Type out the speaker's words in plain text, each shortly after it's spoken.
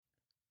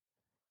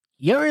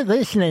You're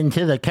listening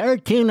to the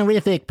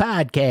Cartoonerific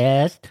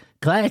podcast,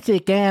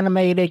 Classic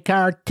Animated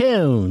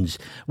Cartoons,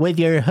 with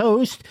your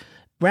host,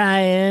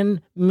 Brian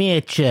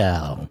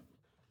Mitchell.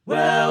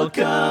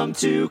 Welcome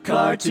to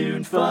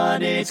Cartoon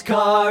Fun, it's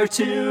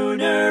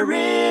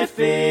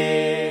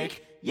Cartoonerific,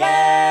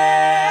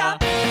 yeah!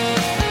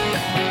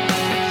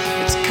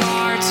 It's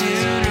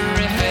Cartoonerific.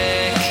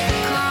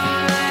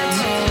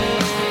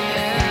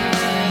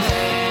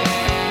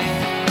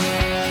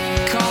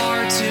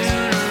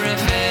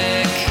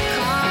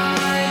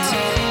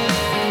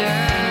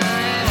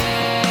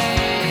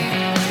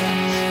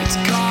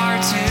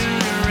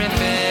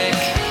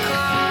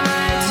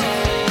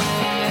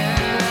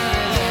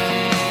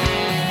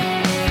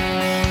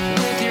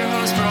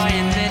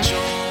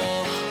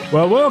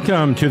 Well,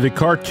 welcome to the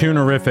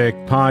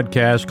Cartoonerific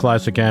podcast,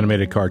 Classic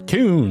Animated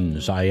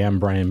Cartoons. I am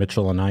Brian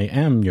Mitchell, and I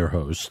am your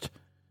host.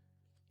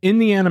 In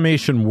the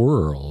animation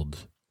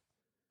world,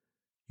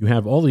 you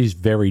have all these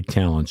varied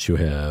talents. You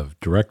have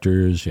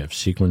directors, you have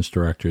sequence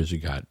directors, you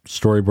got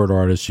storyboard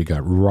artists, you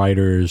got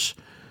writers,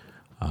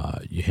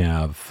 you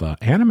have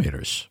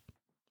animators.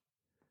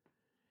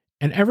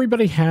 And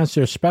everybody has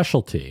their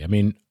specialty. I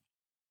mean,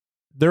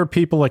 there are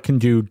people that can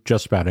do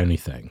just about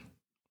anything.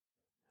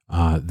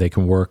 They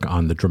can work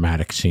on the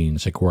dramatic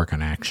scenes. They can work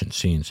on action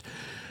scenes.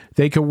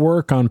 They can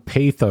work on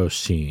pathos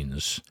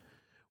scenes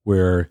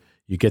where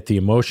you get the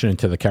emotion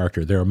into the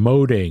character. They're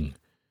emoting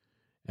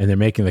and they're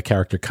making the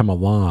character come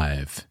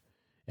alive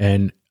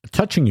and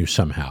touching you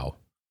somehow.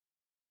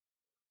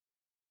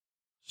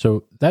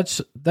 So that's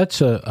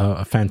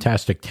a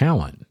fantastic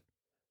talent.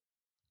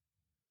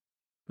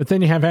 But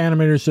then you have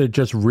animators that are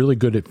just really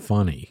good at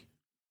funny.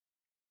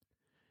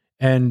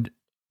 And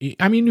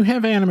I mean, you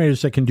have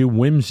animators that can do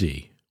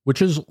whimsy, which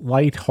is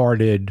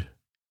lighthearted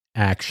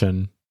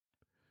action.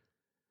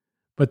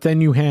 But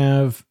then you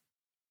have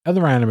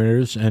other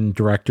animators and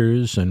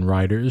directors and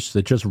writers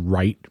that just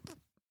write,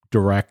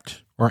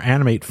 direct, or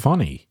animate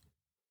funny.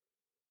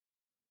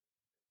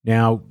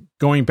 Now,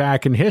 going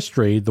back in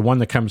history, the one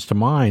that comes to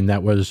mind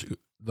that was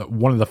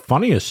one of the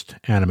funniest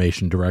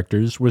animation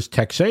directors was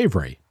Tex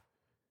Avery.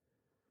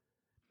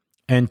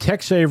 And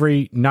Tex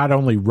Avery not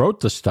only wrote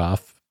the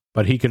stuff,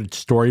 but he could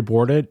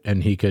storyboard it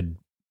and he could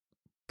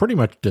pretty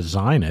much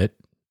design it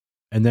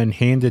and then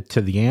hand it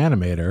to the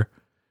animator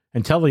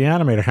and tell the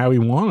animator how he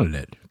wanted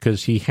it,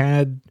 because he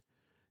had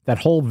that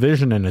whole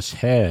vision in his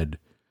head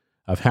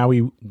of how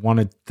he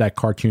wanted that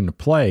cartoon to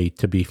play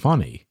to be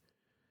funny.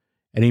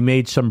 And he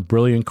made some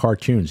brilliant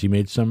cartoons. He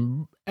made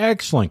some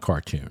excellent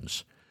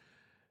cartoons.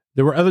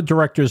 There were other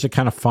directors that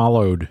kind of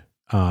followed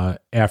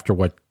after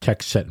what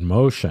Tex set in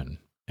motion,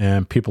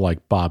 and people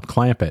like Bob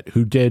Clampett,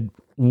 who did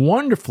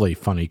wonderfully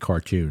funny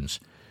cartoons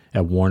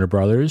at Warner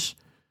Brothers.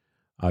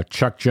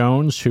 Chuck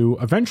Jones, who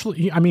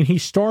eventually, I mean, he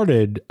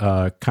started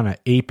kind of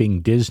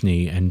aping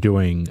Disney and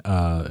doing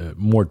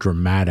more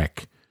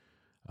dramatic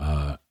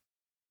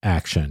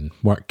action,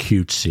 more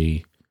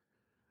cutesy.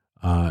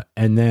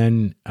 And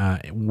then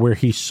when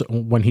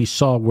he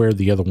saw where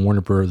the other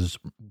Warner Brothers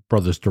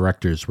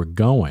directors were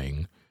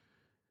going,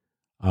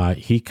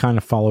 he kind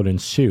of followed in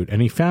suit,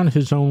 and he found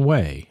his own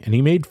way. And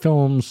he made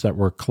films that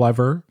were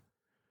clever,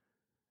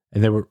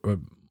 and they were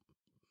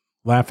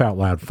laugh out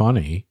loud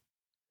funny.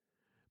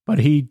 But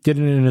he did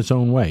it in his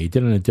own way. He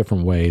did it in a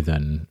different way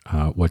than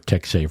what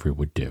Tex Avery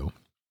would do,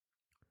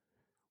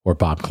 or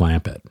Bob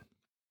Clampett.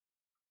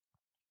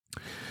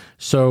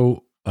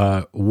 So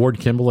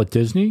Ward Kimball at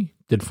Disney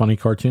did funny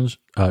cartoons.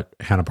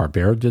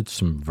 Hanna-Barbera did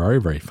some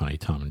very, very funny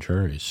Tom and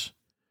Jerry's.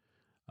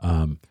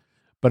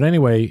 But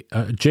anyway,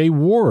 Jay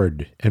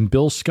Ward and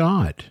Bill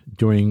Scott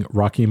doing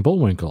Rocky and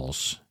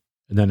Bullwinkles.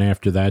 And then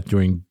after that,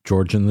 doing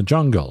George in the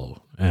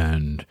Jungle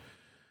and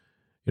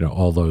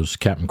all those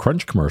Captain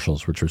Crunch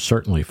commercials, which are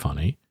certainly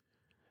funny.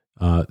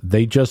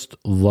 They just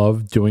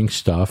loved doing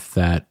stuff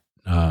that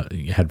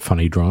had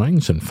funny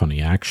drawings and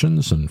funny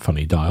actions and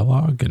funny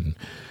dialogue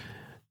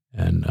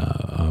and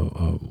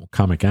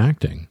comic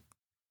acting.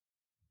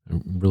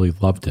 I really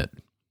loved it.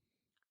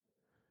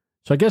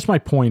 So I guess my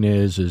point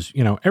is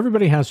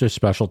everybody has their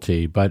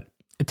specialty, but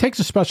it takes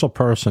a special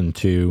person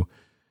to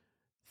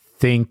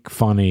think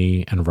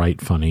funny and write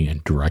funny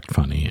and direct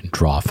funny and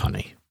draw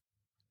funny.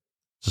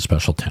 It's a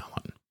special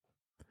talent.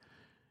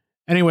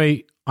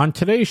 Anyway, on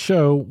today's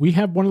show, we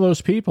have one of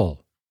those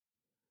people.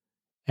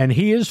 And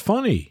he is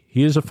funny.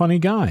 He is a funny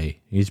guy.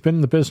 He's been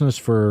in the business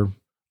for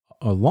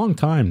a long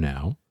time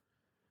now.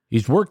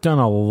 He's worked on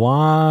a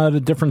lot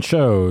of different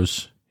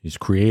shows. He's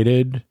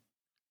created,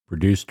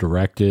 produced,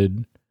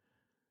 directed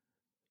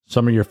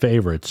some of your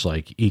favorites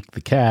like Eek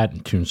the Cat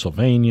and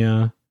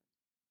Toonsylvania,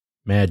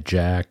 Mad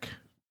Jack,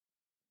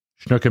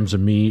 Schnookums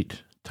and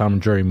Meat, Tom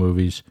and Jerry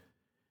movies.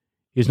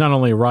 He's not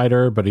only a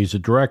writer, but he's a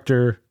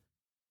director,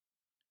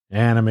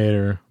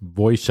 animator,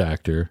 voice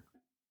actor.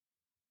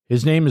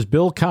 His name is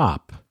Bill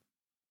Kopp,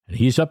 and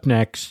he's up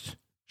next.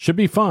 Should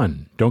be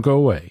fun. Don't go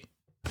away.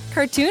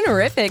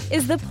 Cartoonerific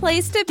is the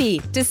place to be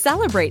to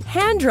celebrate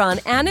hand-drawn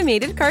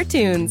animated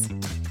cartoons.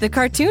 The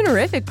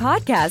Cartoonerific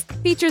podcast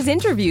features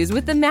interviews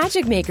with the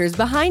magic makers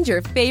behind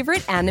your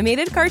favorite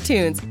animated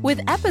cartoons,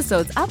 with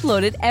episodes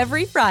uploaded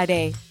every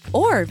Friday.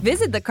 Or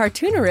visit the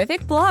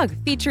Cartoonerific blog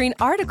featuring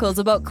articles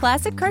about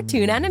classic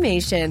cartoon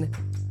animation.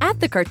 At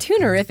the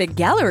Cartoonerific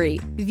Gallery,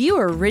 view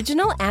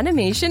original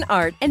animation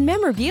art and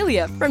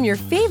memorabilia from your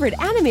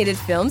favorite animated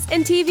films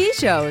and TV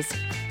shows.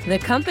 The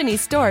company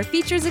store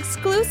features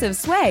exclusive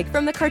swag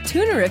from the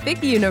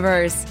Cartoonerific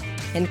universe.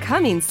 And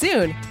coming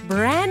soon,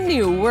 brand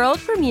new world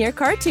premiere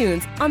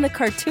cartoons on the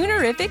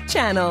Cartoonerific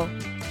channel.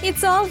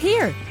 It's all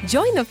here.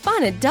 Join the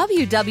fun at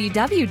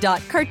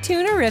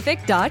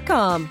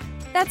www.cartoonerific.com.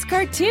 That's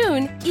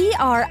cartoon,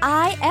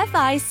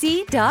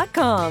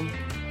 ERIFIC.com.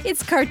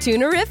 It's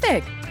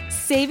Cartoonerific,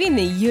 saving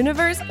the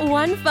universe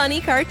one funny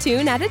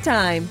cartoon at a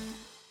time.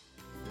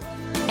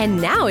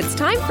 And now it's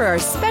time for our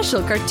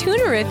special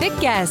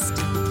Cartoonerific guest.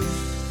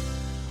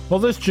 Well,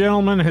 this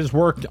gentleman has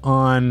worked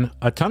on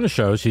a ton of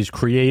shows. He's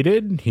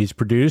created, he's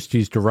produced,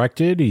 he's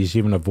directed, he's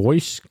even a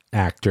voice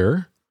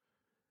actor.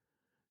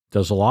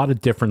 Does a lot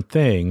of different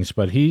things,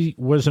 but he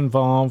was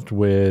involved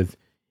with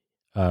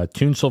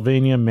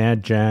Toonsylvania,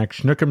 Mad Jack,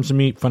 Schnookums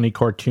Meet Funny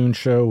Cartoon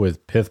Show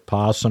with Pith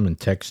Possum and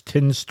Tex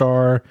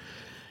Tinstar.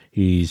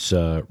 He's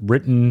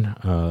written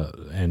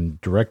and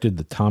directed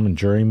the Tom and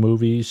Jerry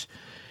movies.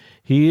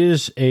 He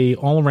is a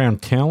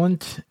all-around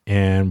talent,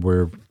 and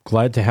we're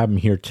glad to have him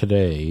here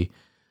today.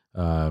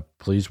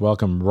 Please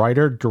welcome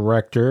writer,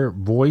 director,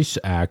 voice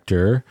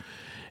actor,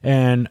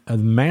 and a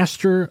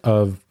master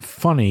of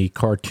funny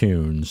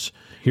cartoons.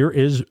 Here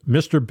is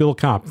Mr. Bill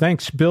Kopp.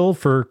 Thanks, Bill,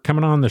 for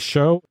coming on the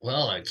show.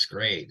 Well, it's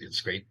great.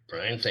 It's great,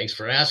 Brian. Thanks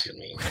for asking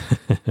me.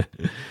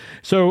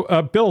 So,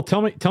 Bill,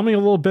 tell me a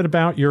little bit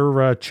about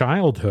your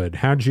childhood.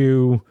 How'd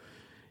you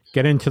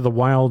get into the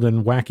wild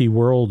and wacky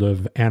world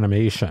of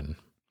animation?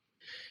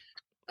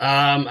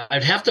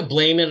 I'd have to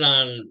blame it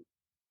on,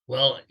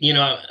 well,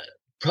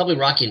 probably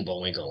Rocky and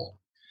Bullwinkle.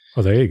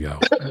 Oh, there you go.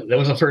 That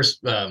was the first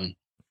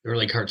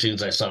early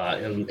cartoons I saw,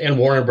 and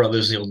Warner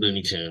Brothers, the old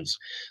Looney Tunes.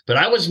 But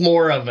I was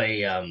more of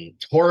a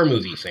horror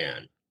movie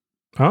fan.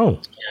 Oh.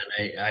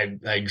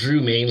 And I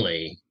drew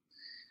mainly.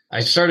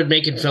 I started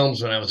making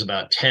films when I was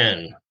about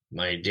 10.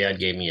 My dad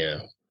gave me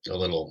a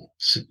little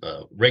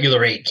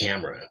regular 8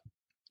 camera.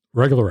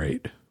 Regular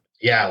 8?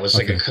 Yeah, it was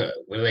like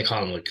what do they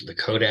call them? Like the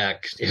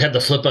Kodak. It had the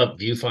flip-up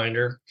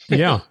viewfinder.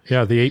 yeah,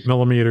 the 8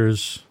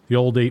 millimeters, the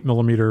old 8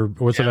 millimeter.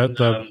 Was it at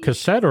the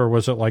cassette, or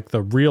was it like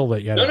the reel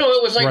that you had? No,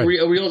 it was like a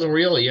reel to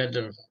reel. You had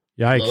to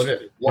load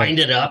it, wind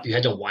it up. You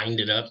had to wind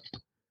it up.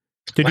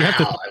 Did you have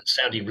to? It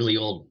sounded really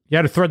old. You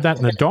had to thread that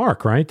in the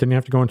dark, right? Didn't you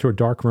have to go into a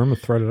dark room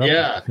and thread it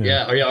up?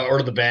 Yeah.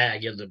 Or the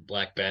bag. You had the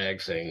black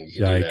bag thing.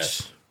 You could do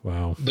that.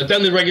 Wow. But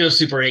then the regular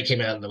Super 8 came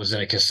out and that was in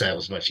a cassette. It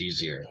was much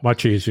easier.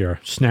 Much easier.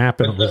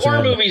 Snap and the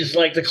horror movies,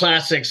 like the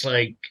classics,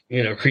 like,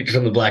 Creature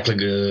from the Black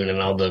Lagoon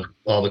and all the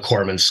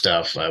Corman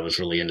stuff. I was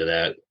really into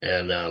that.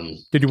 And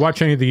did you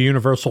watch any of the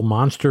Universal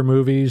monster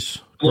movies?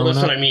 Well,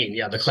 that's what I mean.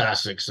 Yeah, the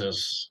classics.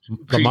 Those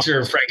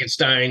Creature,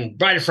 Frankenstein,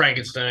 Bride of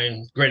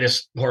Frankenstein,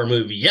 greatest horror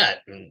movie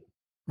yet.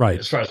 Right.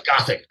 As far as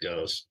Gothic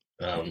goes.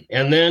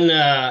 And then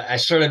I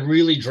started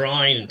really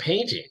drawing and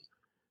painting.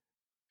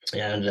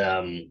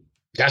 And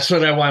that's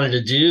what I wanted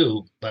to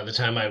do by the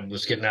time I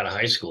was getting out of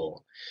high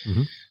school.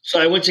 Mm-hmm. So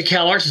I went to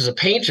Cal Arts as a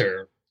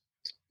painter,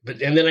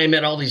 and then I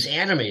met all these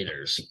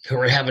animators who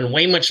were having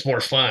way much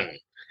more fun,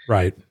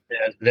 right,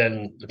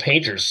 than the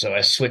painters. So I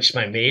switched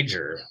my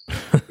major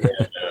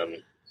and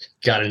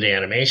got into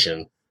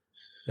animation.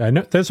 I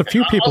know there's a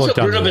few people have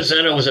done Bruno that.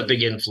 Mazzano was a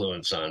big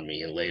influence on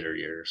me in later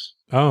years.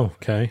 Oh,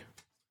 okay.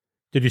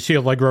 Did you see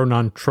Allegro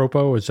Non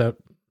Troppo?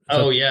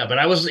 Yeah, but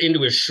I was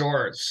into his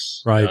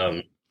shorts,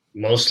 right?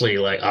 Mostly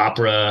like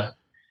opera,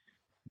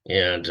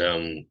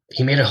 and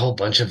he made a whole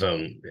bunch of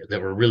them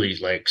that were really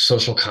like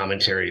social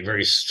commentary,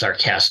 very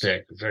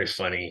sarcastic, very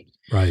funny.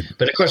 Right.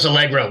 But of course,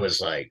 Allegro was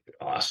like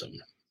awesome.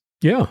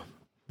 Yeah.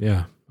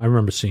 I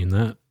remember seeing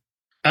that.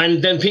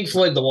 And then Pink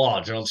Floyd The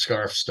Wall, Gerald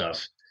Scarfe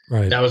stuff.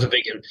 Right. That was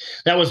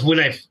that was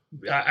when I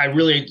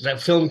really, that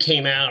film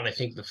came out, I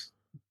think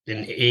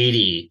in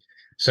 80.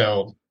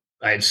 So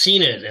I had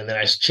seen it, and then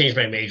I changed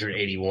my major in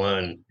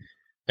 81.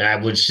 And I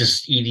was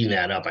just eating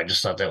that up. I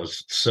just thought that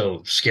was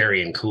so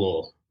scary and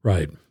cool.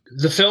 Right.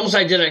 The films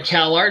I did at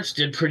Cal Arts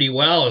did pretty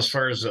well as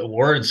far as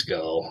awards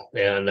go,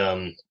 and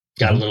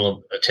got a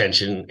little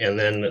attention. And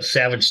then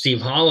Savage Steve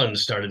Holland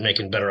started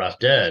making Better Off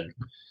Dead.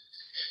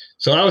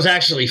 So I was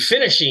actually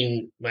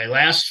finishing my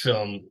last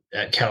film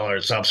at Cal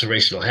Arts,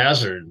 Observational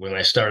Hazard, when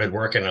I started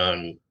working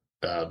on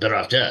Better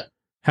Off Dead.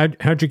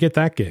 How'd you get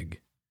that gig?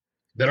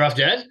 Better Off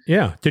Dead?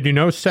 Yeah. Did you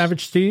know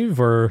Savage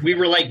Steve, or? We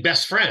were like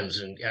best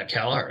friends at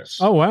Cal Arts.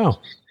 Oh, wow.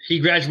 He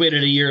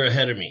graduated a year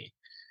ahead of me.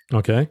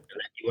 Okay. And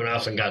then he went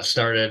off and got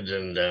started.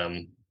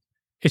 And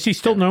is he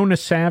still known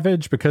as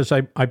Savage? Because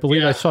I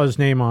believe I saw his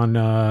name on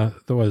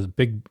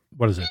the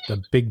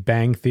Big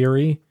Bang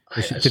Theory.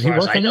 Did he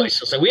work on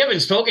that? We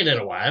haven't spoken in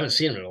a while. I haven't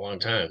seen him in a long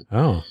time.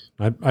 Oh,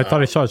 I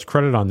thought I saw his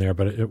credit on there,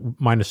 but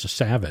minus the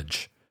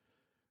Savage.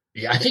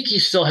 Yeah, I think he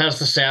still has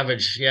the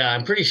Savage. Yeah,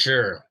 I'm pretty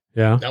sure.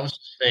 Yeah. That was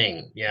the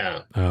thing.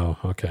 Yeah. Oh,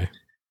 okay.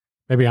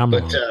 Maybe I'm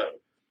But wrong.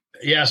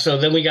 yeah, so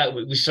then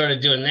we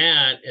started doing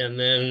that, and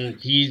then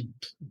he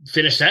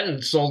finished that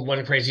and sold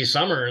One Crazy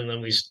Summer, and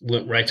then we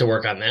went right to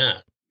work on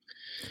that.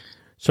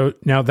 So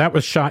now that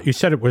was shot. You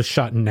said it was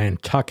shot in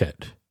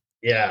Nantucket.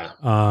 Yeah.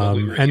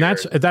 And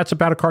that's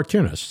about a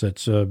cartoonist.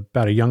 It's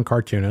about a young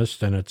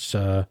cartoonist, and it's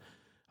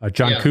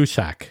John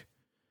Cusack.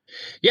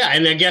 Yeah,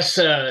 and I guess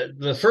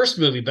the first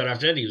movie, Better Off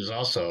Dead, he was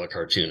also a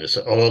cartoonist,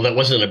 although that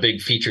wasn't a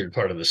big featured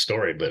part of the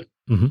story, but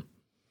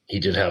he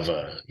did have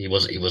he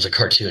was a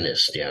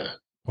cartoonist. Yeah.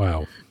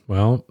 Wow.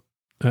 Well,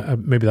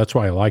 maybe that's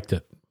why I liked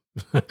it.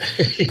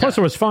 Plus,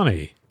 it was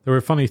funny. There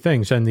were funny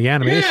things, and the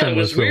animation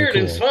was really weird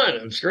cool. and fun.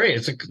 It was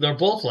great. They're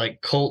both like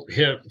cult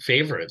hit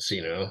favorites.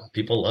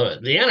 People love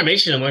it. The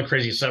animation in One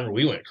Crazy Summer,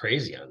 we went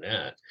crazy on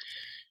that.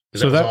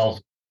 So that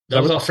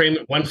was all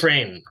one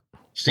frame,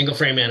 single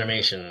frame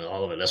animation, and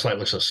all of it. That's why it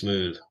looks so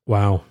smooth.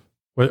 Wow.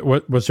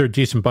 What was there a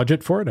decent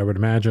budget for it? I would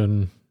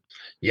imagine.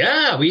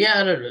 Yeah, we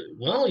had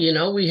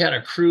we had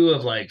a crew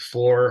of like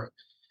 4.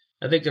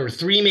 I think there were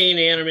 3 main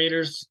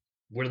animators.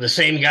 We're the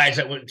same guys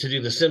that went to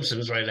do The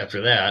Simpsons right after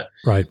that.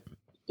 Right.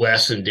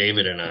 Wes and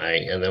David and I.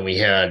 And then we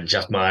had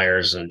Jeff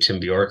Myers and Tim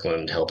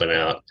Bjorklund helping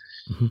out.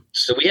 Mm-hmm.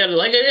 So we had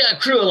like a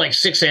crew of like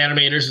 6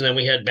 animators, and then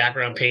we had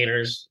background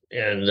painters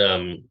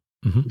and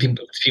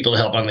people to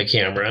help on the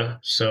camera.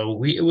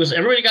 So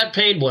everybody got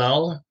paid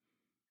well.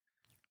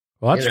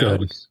 Well, that's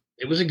good.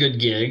 It was a good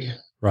gig.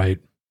 Right.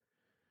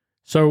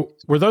 So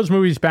were those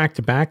movies back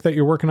to back that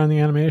you're working on the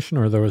animation,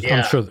 or there was? Yeah.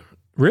 I'm sure.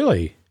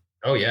 Really?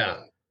 Oh yeah.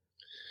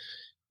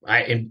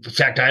 In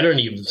fact, I don't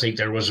even think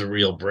there was a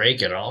real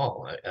break at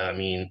all. I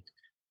mean,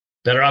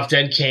 Better Off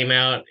Dead came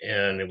out,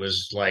 and it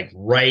was like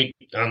right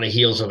on the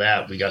heels of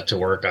that, we got to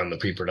work on the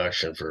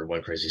pre-production for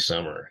One Crazy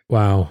Summer.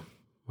 Wow.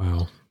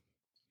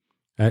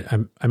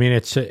 I mean,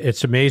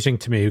 it's amazing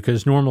to me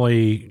because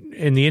normally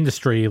in the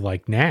industry,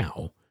 like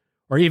now,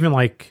 or even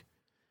like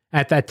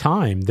at that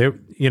time, there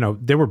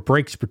were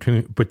breaks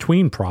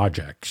between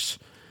projects.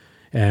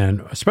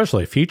 And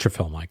especially a feature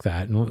film like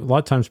that. And a lot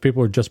of times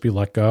people would just be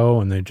let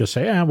go and they'd just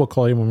say, we'll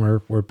call you when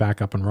we're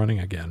back up and running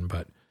again.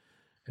 But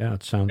yeah,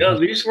 it sounds... Yeah,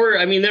 these were,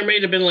 there may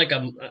have been like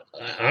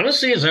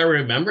honestly, as I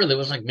remember, there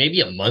was like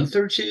maybe a month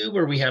or 2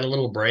 where we had a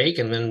little break,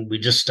 and then we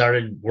just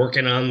started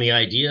working on the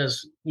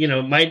ideas.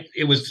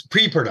 It was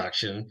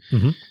pre-production.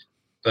 Mm-hmm.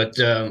 But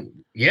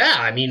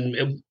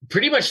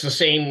pretty much the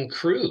same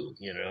crew,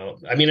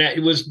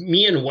 it was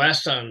me and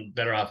Wes on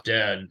Better Off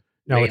Dead.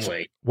 No,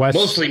 mainly. It's Wes,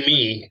 mostly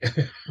me.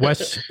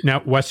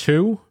 Wes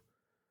who?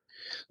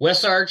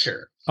 Wes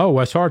Archer. Oh,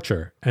 Wes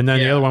Archer. And then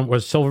the other one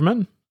was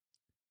Silverman?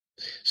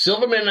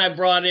 Silverman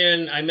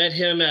I met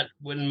him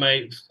when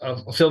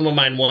a film of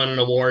mine won an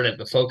award at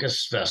the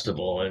Focus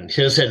Festival, and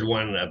his had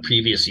won a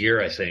previous year,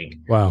 I think.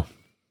 Wow.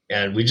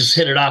 And we just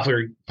hit it off.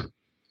 We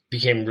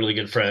became really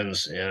good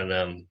friends,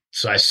 and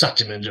so I sucked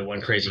him into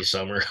One Crazy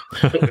Summer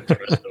with the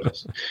rest of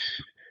us.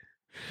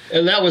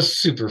 And that was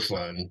super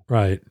fun.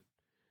 Right.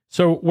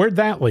 So where'd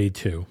that lead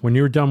to? When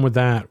you were done with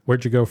that,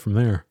 where'd you go from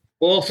there?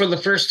 Well, for the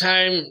first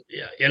time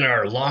in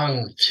our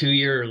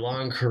 2-year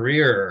long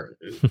career,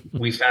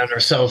 we found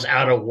ourselves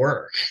out of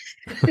work.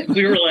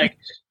 We were like,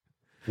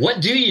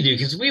 what do you do?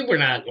 Because we were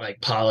not like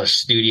polished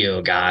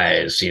studio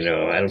guys. I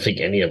don't think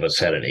any of us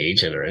had an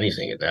agent or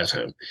anything at that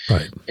time.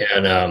 Right.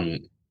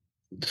 And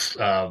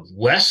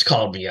Wes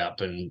called me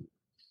up and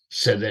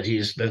said that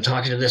he's been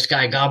talking to this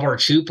guy, Gabor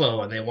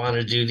Chupo, and they want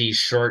to do these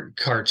short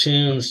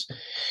cartoons.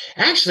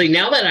 Actually,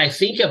 now that I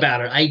think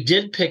about it, I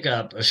did pick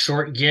up a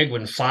short gig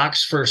when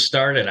Fox first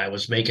started. I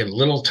was making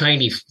little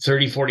tiny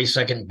 30,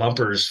 40-second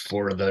bumpers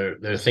for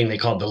the thing they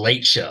called The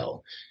Late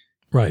Show.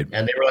 Right.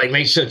 And they were like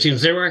late show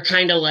tunes. They were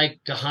kind of like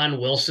Han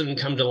Wilson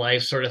come to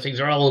life sort of things.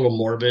 They're all a little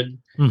morbid.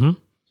 Mm-hmm.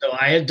 So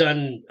I had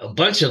done a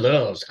bunch of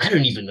those. I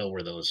don't even know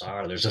where those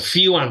are. There's a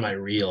few on my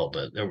reel,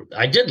 but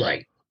I did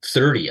like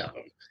 30 of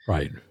them.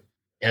 Right.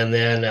 And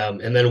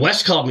then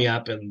Wes called me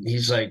up and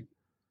he's like,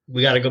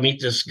 we got to go meet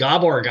this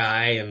Gabor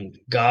guy. And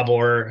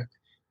Gabor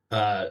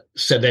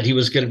said that he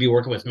was going to be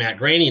working with Matt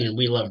Groening, and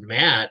we loved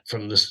Matt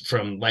from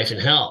Life in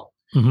Hell.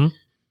 Mm-hmm.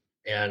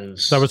 And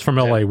that was from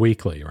LA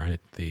Weekly, right?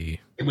 It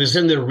was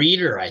in the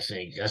Reader, I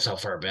think. That's how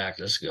far back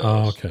this goes.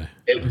 Oh, okay.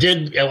 It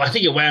did. I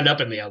think it wound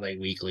up in the LA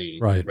Weekly,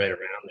 right around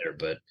there.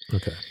 But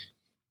okay.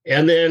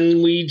 And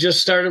then we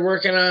just started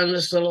working on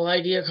this little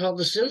idea called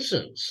The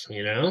Simpsons.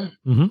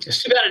 Mm-hmm.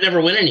 It's too bad it never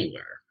went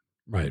anywhere.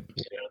 Right.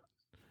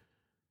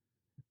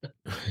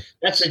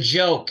 That's a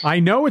joke.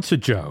 I know it's a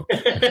joke.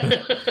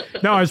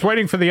 No, I was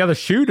waiting for the other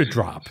shoe to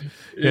drop.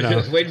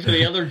 Waiting for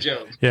the other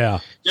joke. Yeah.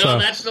 No,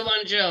 that's the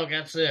one joke.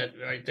 That's it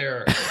right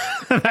there.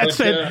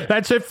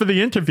 That's it for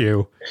the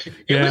interview.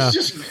 It was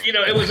just,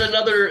 it was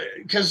another,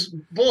 because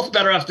both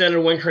Better Off Dead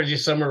and One Crazy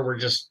Summer were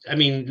just,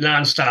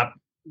 nonstop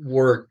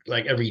work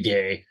like every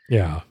day.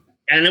 Yeah.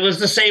 And it was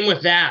the same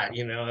with that,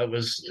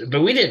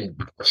 but we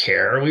didn't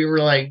care. We were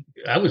like,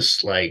 I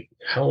was like,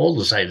 how old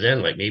was I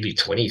then? Like maybe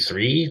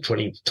 23,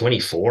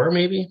 24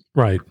 maybe?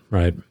 Right.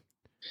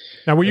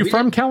 Now, were you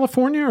from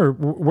California or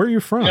where are you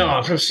from? No,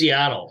 I'm from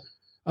Seattle.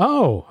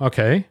 Oh,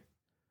 okay.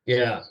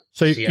 Yeah.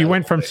 So you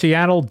went from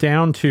Seattle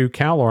down to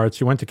Cal Arts.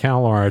 You went to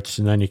Cal Arts,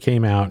 and then you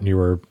came out and you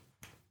were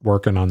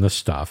working on this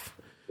stuff.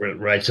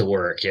 Right to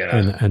work,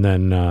 yeah. And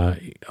then a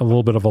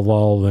little bit of a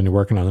lull. Then you're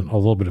working on a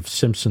little bit of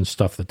Simpsons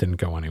stuff that didn't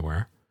go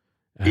anywhere.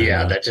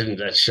 And,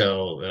 that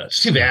show.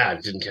 It's too bad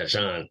it didn't catch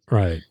on.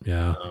 Right.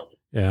 Yeah.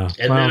 Yeah.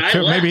 And well,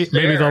 then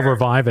maybe they'll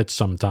revive it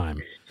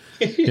sometime.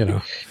 You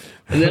know.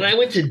 And then I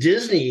went to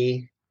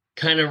Disney,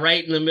 kind of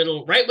right in the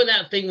middle, right when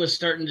that thing was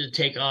starting to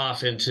take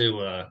off into.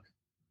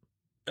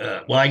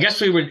 Well, I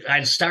guess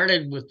I'd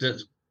started with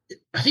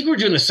I think we were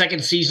doing the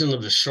second season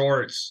of the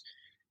shorts,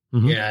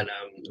 and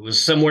it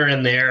was somewhere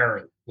in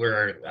there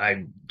where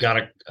I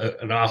got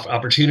an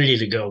opportunity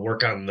to go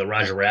work on the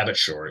Roger Rabbit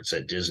shorts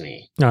at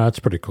Disney. Oh, that's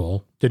pretty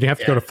cool. Did you have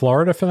to go to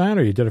Florida for that,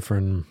 or you did it for?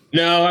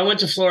 No, I went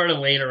to Florida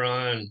later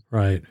on.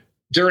 Right.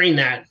 During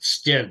that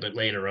stint, but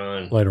later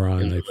on. Later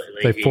on,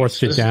 they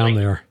forced you down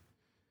there.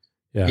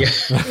 Yeah.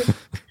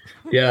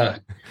 Yeah,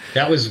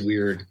 that was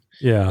weird.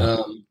 Yeah.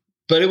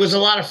 But it was a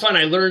lot of fun.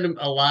 I learned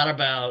a lot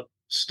about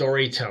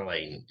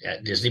storytelling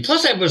at Disney.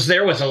 Plus, I was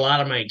there with a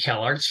lot of my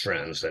Cal Arts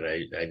friends that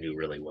I knew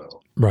really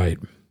well. Right.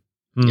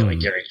 You know, like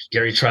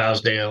Gary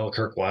Trousdale,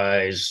 Kirk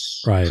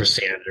Wise, Chris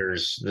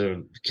Sanders,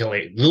 the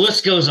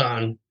list goes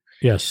on.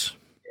 Yes.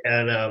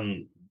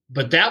 And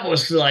but that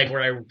was like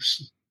where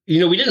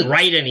we didn't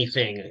write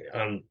anything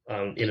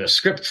in a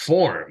script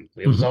form.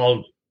 It was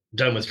all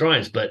done with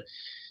drawings, but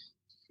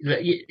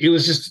it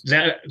was just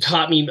that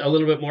taught me a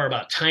little bit more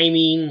about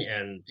timing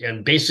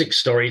and basic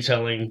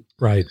storytelling.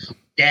 Right.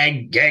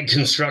 Gag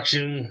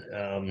construction.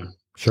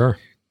 Sure.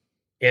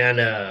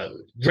 And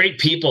great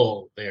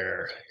people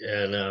there.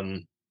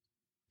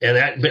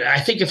 But I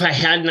think if I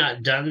had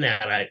not done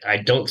that, I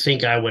don't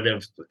think I would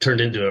have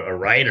turned into a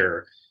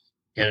writer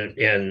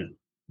and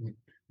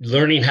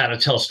learning how to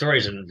tell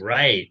stories and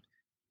write.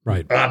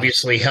 Right.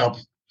 Obviously help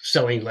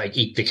selling like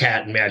Eek the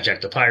Cat and Mad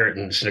Jack the Pirate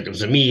and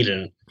Schnookums and Meat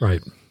and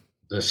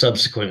the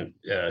subsequent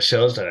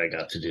shows that I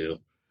got to do.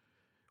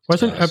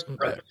 Wasn't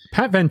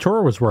Pat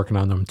Ventura was working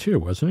on them too,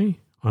 wasn't he?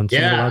 On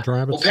some of the Roger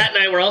Rabbit. Well, Pat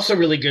and I were also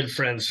really good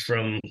friends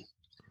from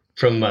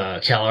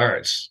Cal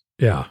Arts.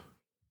 Yeah.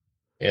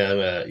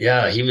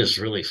 And he was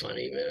really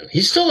funny, man.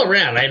 He's still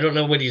around. I don't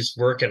know what he's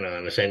working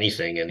on, if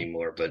anything,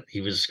 anymore, but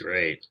he was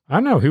great. I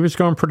know. He was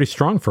going pretty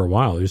strong for a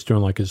while. He was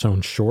doing like his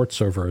own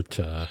shorts over at...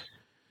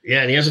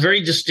 Yeah, and he has a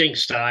very distinct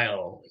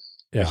style.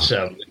 Yeah.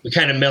 So we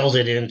kind of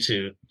melded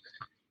into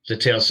the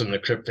Tales from the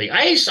Crypt thing.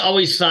 I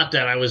always thought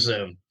that I was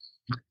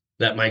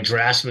that my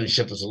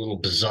draftsmanship was a little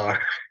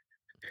bizarre.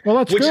 Well,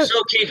 that's which good. is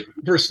okay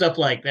for stuff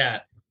like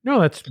that.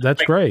 No, that's like,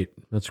 great.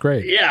 That's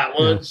great. Yeah,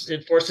 well,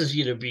 it forces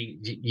you to be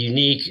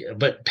unique.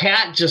 But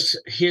Pat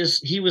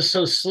he was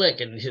so slick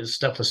and his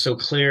stuff was so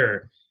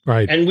clear.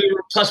 Right. And we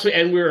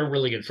were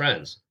really good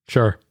friends.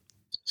 Sure.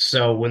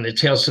 So when the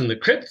Tales from the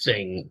Crypt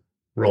thing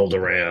rolled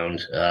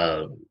around,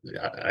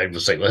 I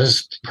was like, well,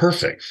 this is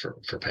perfect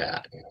for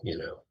Pat,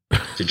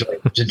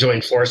 to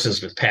join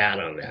forces with Pat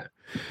on that.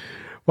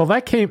 Well,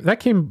 that came in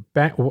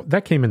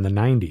the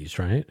 90s,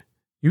 right?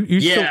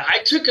 I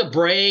took a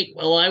break.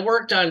 Well, I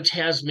worked on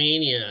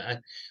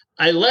Tasmania.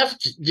 I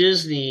left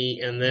Disney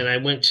and then I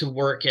went to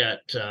work at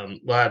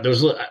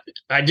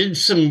I did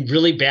some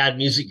really bad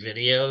music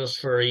videos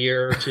for a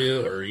year or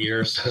two or a year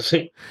or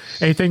something.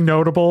 Anything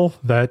notable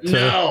that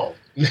No.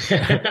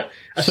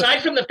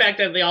 Aside from the fact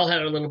that they all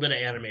had a little bit of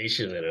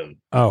animation in them.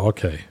 Oh,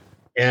 okay.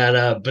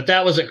 And but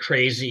that was a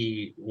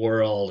crazy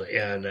world.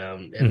 And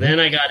then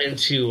I got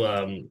into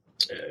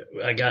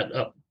I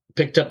got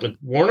picked up with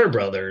Warner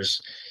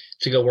Brothers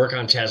to go work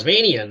on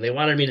Tasmania, and they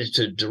wanted me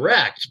to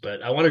direct,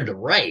 but I wanted to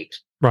write.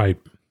 Right.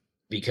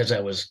 Because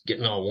I was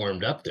getting all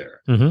warmed up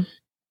there. Mm-hmm.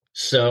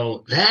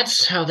 So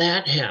that's how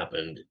that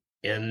happened.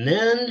 And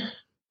then...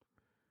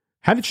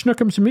 How did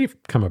Schnookums and Meat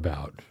come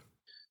about?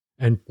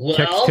 And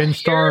Tin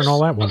Star and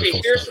all that wonderful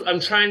stuff.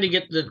 I'm trying to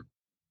get the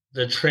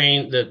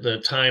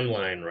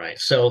timeline right.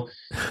 So...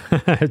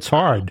 it's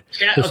hard.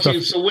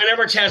 So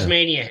whenever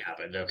Tasmania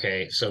happened,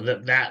 so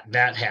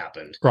that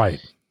happened.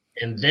 Right.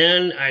 And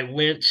then I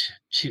went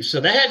to, so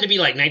that had to be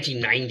like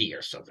 1990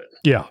 or something.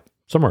 Yeah,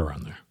 somewhere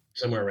around there.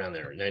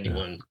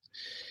 91. Yeah.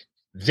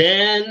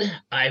 Then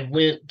I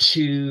went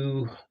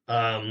to,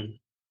 I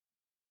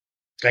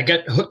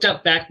got hooked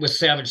up back with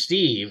Savage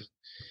Steve,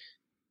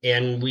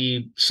 and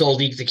we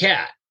sold Eek the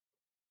Cat.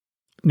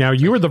 Now,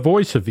 you were the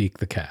voice of Eek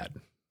the Cat.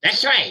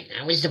 That's right.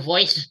 I was the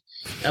voice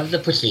of the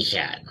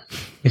Pussycat.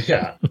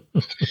 Yeah.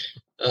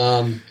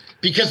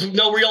 Because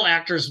no real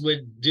actors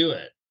would do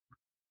it.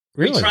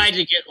 Really? We tried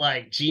to get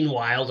like Gene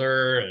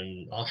Wilder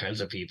and all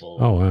kinds of people.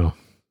 Oh, wow.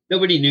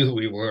 Nobody knew who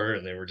we were,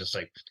 and they were just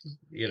like,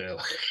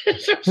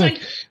 it's like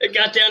it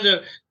got down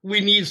to we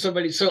need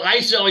somebody. So I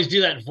used to always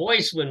do that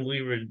voice when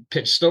we would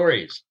pitch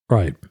stories.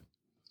 Right.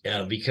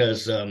 Yeah,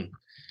 because,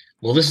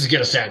 this is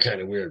going to sound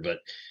kind of weird, but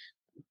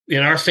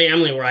in our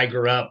family where I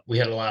grew up, we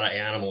had a lot of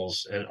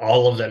animals, and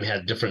all of them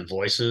had different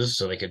voices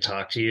so they could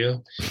talk to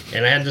you.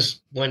 And I had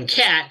this one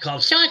cat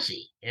called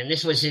Chauncey. And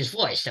this was his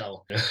voice, and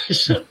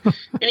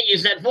he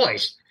used that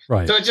voice.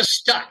 Right. So it just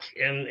stuck,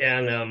 and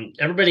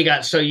everybody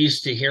got so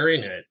used to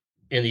hearing it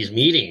in these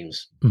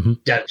meetings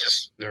that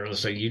just they're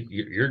just like,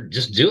 you're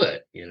just do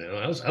it.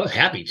 I was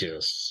happy to.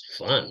 It's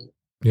fun.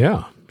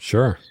 Yeah,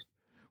 sure.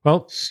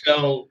 Well,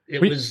 so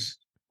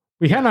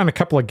we had on a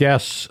couple of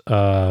guests,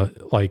 Jerry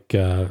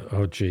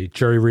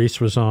Reese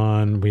was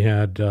on. We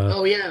had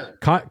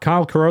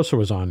Kyle Carosa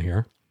was on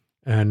here,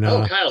 and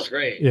Kyle's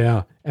great.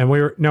 Yeah, and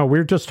we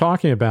were just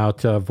talking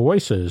about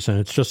voices, and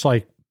it's just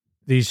like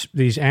these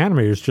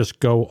animators just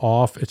go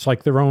off. It's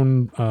like their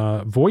own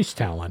voice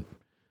talent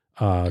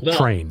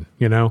train.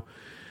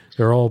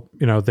 They're all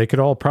they could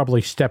all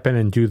probably step in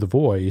and do the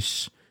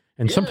voice.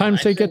 And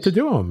sometimes they get to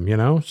do them,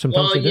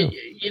 sometimes they do.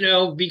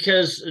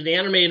 Because an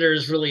animator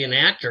is really an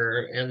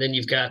actor, and then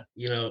you've got,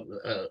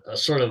 a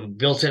sort of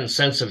built-in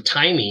sense of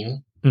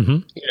timing,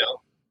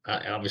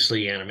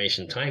 obviously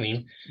animation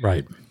timing.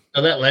 Right.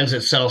 So that lends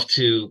itself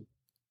to,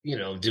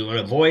 doing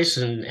a voice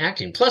and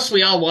acting. Plus,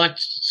 we all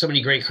watch so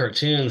many great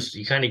cartoons.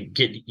 You kind of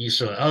get used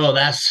to,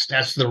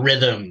 that's the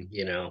rhythm,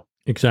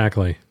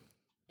 Exactly.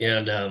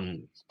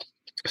 And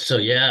so,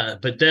 yeah.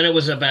 But then it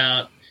was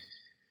about,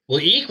 well,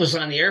 Eek was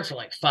on the air for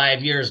like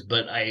 5 years,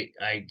 but I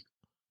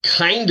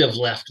kind of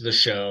left the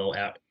show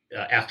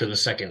after the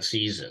second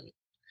season.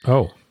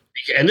 Oh.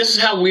 And this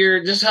is how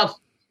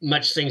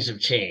much things have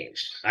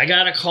changed. I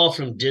got a call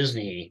from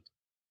Disney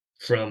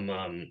from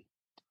a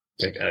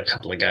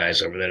couple of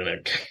guys over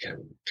there,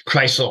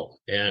 Kreisel,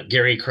 and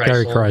Gary Kreisel.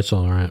 Gary Kreisel,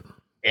 all right.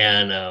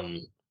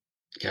 And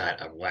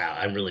God, wow,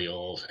 I'm really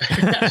old.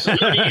 So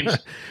no names.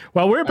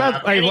 Well, we're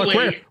about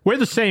anyway, we're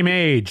the same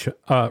age,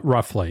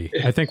 roughly.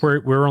 I think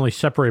we're only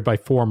separated by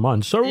 4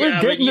 months, so we're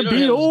getting to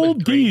be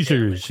old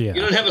geezers. Yeah, you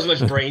don't have as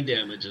much brain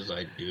damage as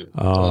I do.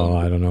 Oh,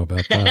 I don't know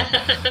about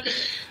that.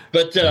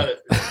 But so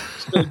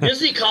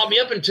Disney called me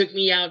up and took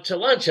me out to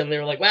lunch, and they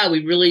were like, "Wow,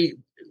 we really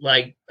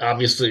like."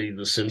 Obviously,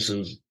 The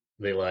Simpsons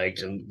they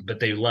liked, but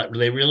they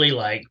really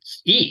liked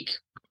Eek,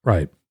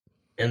 right?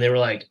 And they were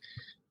like,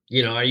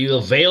 are you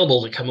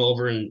available to come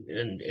over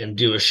and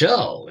do a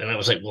show? And I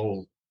was like,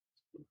 well,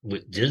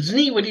 with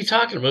Disney, what are you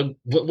talking about?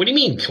 What do you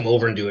mean come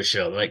over and do a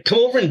show? They're like, come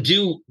over and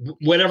do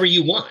whatever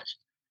you want.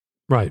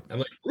 Right. I'm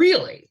like,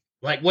 really?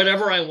 Like,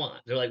 whatever I want.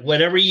 They're like,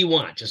 whatever you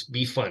want, just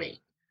be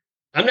funny.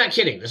 I'm not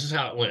kidding. This is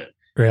how it went.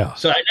 Yeah.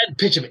 So I didn't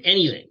pitch them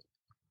anything.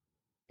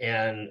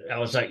 And I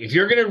was like, if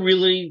you're going to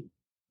really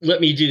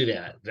let me do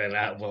that, then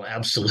I will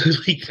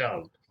absolutely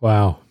come.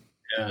 Wow.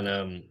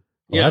 And,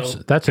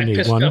 that's a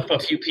neat one. I pissed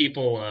off a few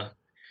people.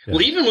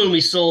 Well, even when we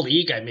sold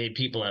Eek, I made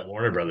people at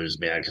Warner Brothers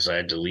mad because I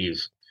had to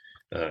leave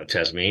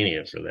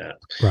Tasmania for that.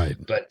 Right.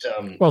 But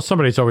well,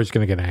 somebody's always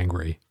going to get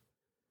angry.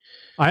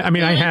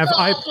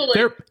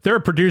 There are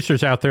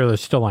producers out there that are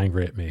still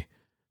angry at me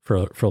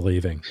for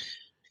leaving,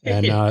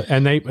 and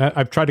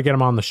I've tried to get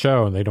them on the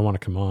show, and they don't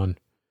want to come on.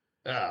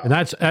 Oh. And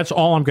that's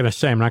all I'm going to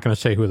say. I'm not going to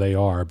say who they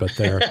are, but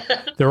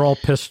they're all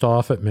pissed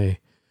off at me.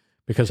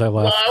 Because I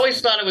left. Well, I always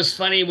thought it was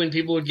funny when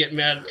people would get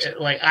mad.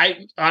 Like,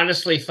 I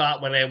honestly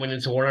thought when I went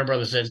into Warner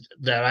Brothers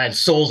that I had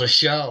sold a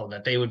show,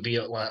 that they would be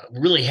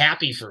really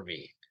happy for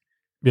me.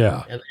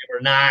 Yeah. And they were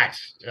not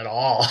at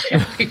all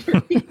happy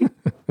for me.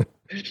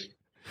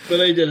 But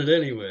I did it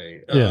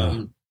anyway.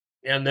 Yeah.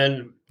 And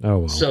then,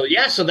 so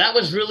that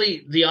was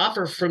really the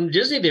offer from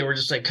Disney. They were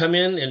just like, come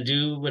in and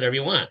do whatever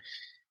you want.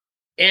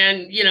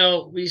 And,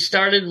 we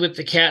started with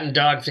the cat and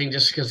dog thing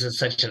just because it's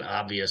such an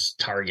obvious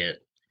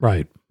target.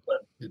 Right.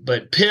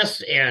 But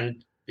Pith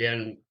and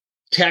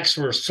Tex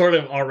were sort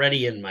of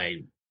already in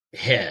my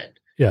head.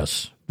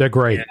 Yes, they're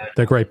great. Yeah.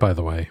 They're great, by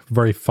the way.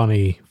 Very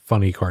funny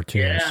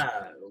cartoons.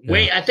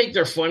 Yeah. I think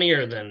they're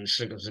funnier than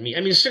Schnookums and Meat.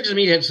 I mean, Schnookums and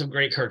Meat had some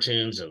great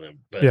cartoons in them,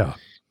 but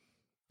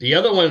the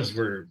other ones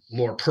were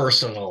more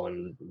personal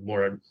and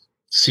more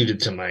suited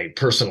to my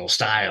personal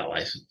style,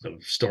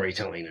 of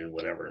storytelling and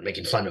whatever,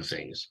 making fun of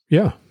things.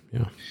 Yeah,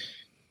 yeah.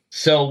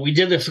 So we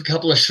did a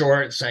couple of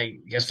shorts. I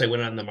guess they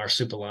went on the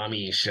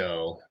Marsupilami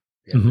show.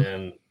 And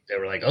then they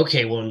were like,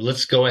 okay, well,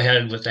 let's go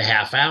ahead with the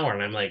half hour.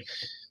 And I'm like,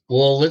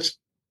 well,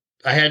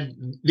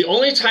 the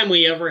only time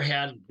we ever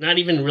had, not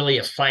even really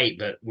a fight,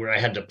 but where I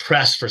had to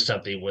press for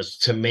something was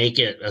to make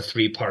it a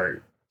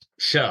 3-part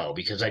show,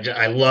 because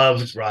I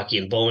loved Rocky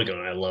and Bullwinkle,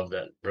 and I love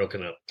that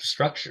broken up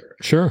structure.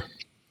 Sure.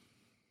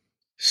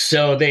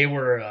 So they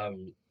were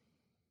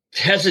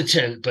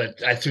hesitant,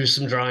 but I threw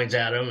some drawings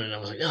at them, and I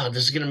was like, oh,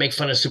 this is going to make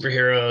fun of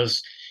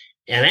superheroes.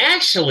 And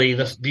actually,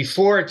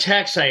 before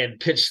Tex, I had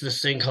pitched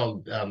this thing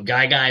called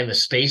Guy and the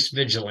Space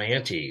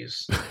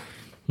Vigilantes.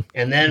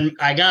 And then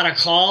I got a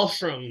call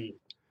from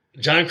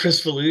John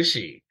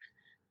Crispolucci,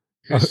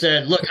 who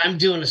said, look, I'm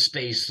doing a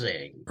space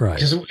thing. Right.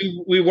 Because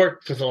we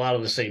worked with a lot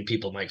of the same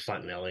people, Mike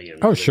Fontenelli.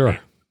 And sure.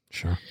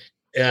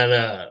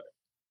 And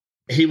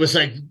he was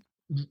like,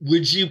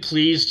 would you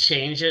please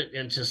change it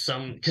into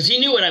some... Because he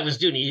knew what I was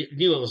doing. He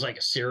knew it was like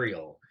a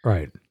serial.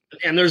 Right.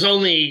 And there's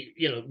only,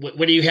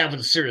 what do you have with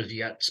the series?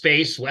 You got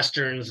space,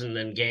 westerns, and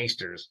then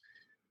gangsters.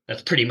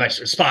 That's pretty much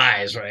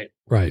spies, right?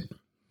 Right.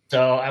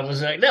 So I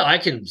was like, no, I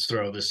can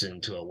throw this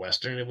into a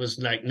western. It was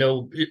like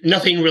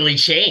nothing really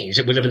changed.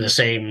 It would have been the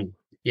same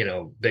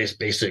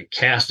basic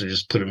cast and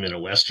just put him in a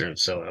Western.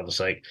 So I was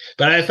like,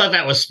 but I thought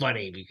that was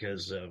funny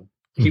because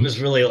he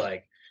was really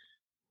like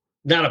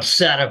not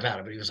upset about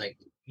it, but he was like,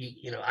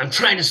 I'm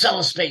trying to sell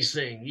a space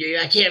thing.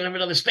 Yeah, I can't have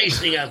another space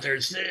thing out there.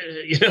 It's,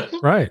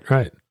 Right.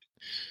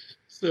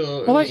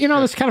 So, well,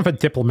 that's kind of a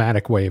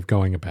diplomatic way of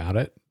going about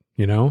it,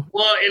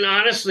 Well, and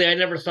honestly, I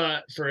never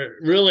thought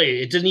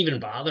it didn't even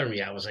bother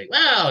me. I was like,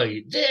 wow,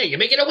 you're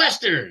making a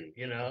Western.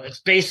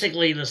 It's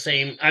basically the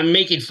same. I'm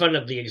making fun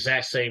of the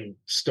exact same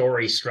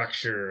story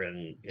structure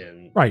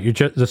and right.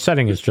 The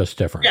setting is just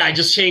different. Yeah, I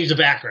just changed the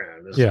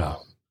background. Yeah.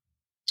 Well.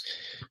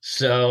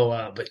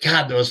 So, but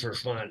God, those were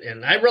fun.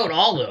 And I wrote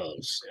all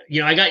those.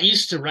 I got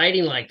used to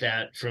writing like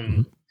that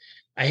from,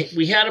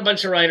 we had a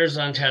bunch of writers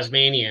on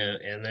Tasmania,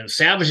 and then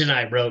Savage and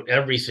I wrote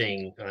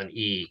everything on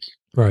Eek.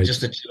 Right.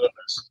 Just the two of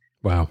us.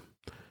 Wow.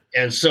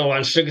 And so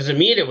on Schnookums and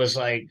Meat, it was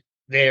like,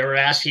 they were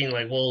asking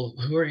like, well,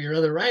 who are your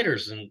other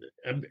writers? And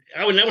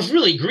I was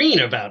really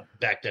green about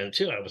back then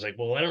too. I was like,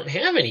 well, I don't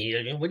have any.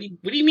 What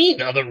do you mean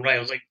other writers? I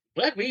was like,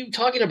 what are you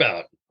talking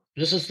about?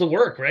 This is the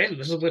work, right?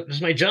 This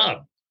is my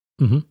job.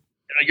 Mm-hmm.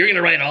 You're going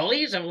to write all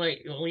these? I'm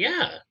like, well,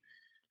 yeah.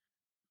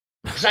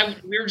 Because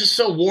we were just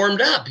so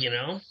warmed up,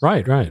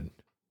 Right. And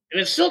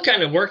it still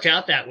kind of worked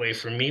out that way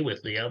for me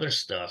with the other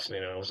stuff.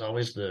 It was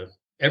always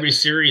every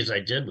series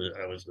I did,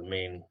 I was the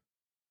main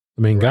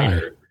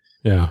guy.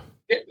 Yeah.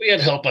 We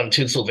had help on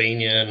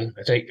Toonsylvania, and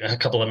I think a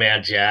couple of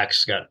Mad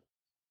Jacks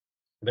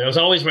but I was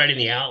always writing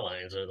the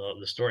outlines.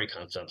 The story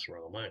concepts were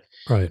all mine.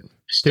 Right.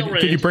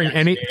 Did you bring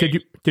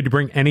did you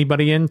bring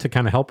anybody in to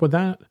kind of help with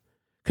that?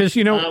 Because,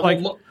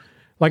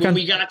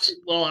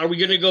 are we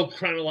going to go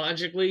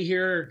chronologically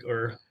here,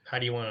 or how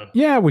do you want to?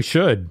 Yeah, we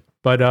should.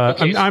 But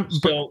okay,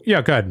 go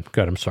ahead.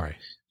 I'm sorry.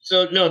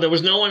 So no, there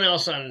was no one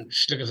else on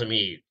Schnookums and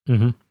Meat.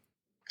 Mm-hmm.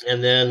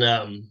 And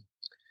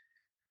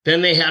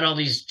then they had all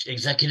these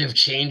executive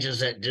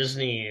changes at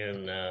Disney,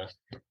 and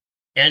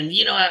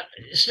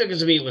Schnookums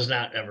and Meat was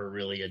not ever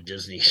really a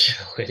Disney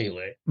show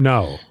anyway.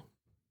 No.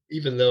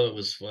 Even though it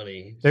was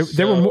funny,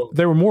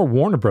 they were more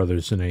Warner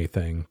Brothers than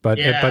anything, but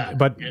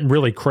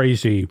really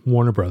crazy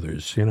Warner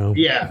Brothers,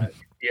 Yeah,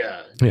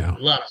 a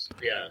lot of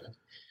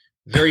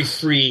very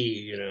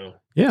free,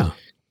 Yeah.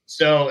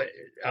 So,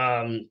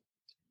 like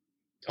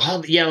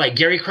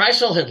Gary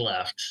Kreisel had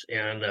left,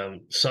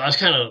 and so I was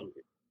kind of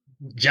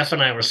Jeff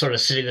and I were sort of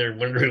sitting there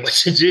wondering what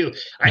to do.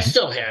 I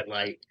still had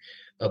like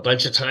a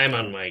bunch of time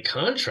on my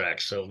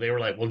contract, so they were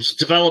like, "Well, just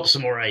develop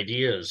some more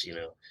ideas,"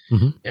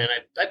 Mm-hmm. And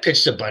I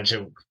pitched a bunch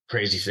of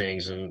crazy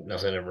things and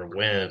nothing ever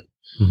went.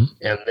 Mm-hmm.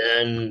 And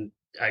then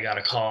I got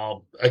a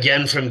call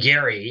again from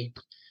Gary,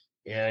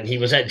 and he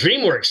was at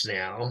DreamWorks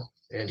now.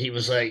 And he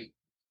was like,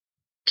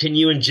 can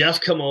you and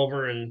Jeff come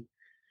over and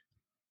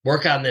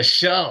work on this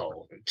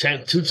show,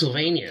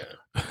 Toonsylvania,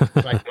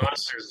 like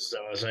monsters? So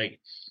I was like,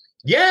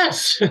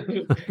 yes,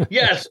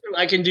 yes,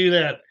 I can do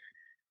that.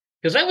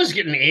 Because I was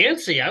getting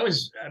antsy. I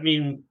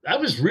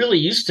was really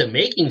used to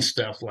making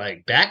stuff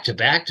like back to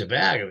back to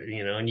back,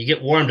 and you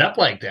get warmed up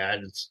like that.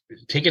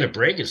 Taking a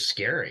break is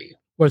scary.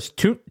 Was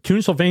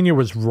Toonsylvania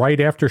was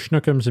right after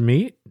Schnookums and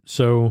Meat?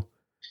 So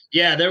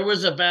yeah, there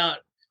was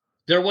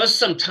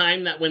some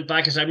time that went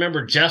by, because I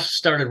remember Jeff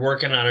started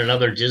working on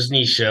another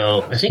Disney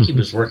show. I think he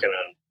was working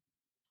on,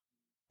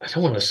 I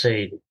don't want to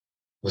say,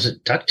 was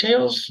it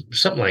DuckTales?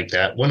 Something like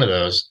that. One of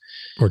those.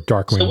 Or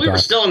Darkwing So we were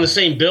Duck. still in the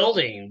same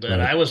building, but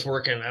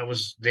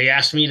Right. They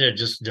asked me to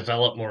just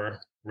develop more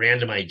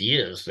random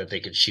ideas that they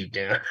could shoot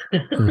down.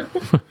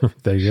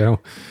 There you go.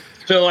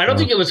 So I don't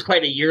think it was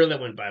quite a year that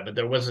went by, but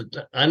there wasn't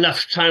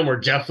enough time where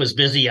Jeff was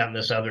busy on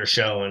this other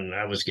show and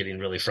I was getting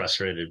really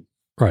frustrated.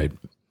 Right.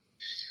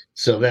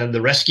 So then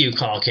the rescue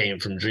call came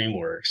from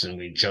DreamWorks, and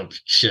we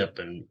jumped ship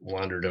and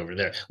wandered over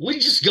there. We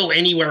just go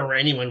anywhere where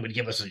anyone would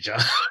give us a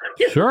job.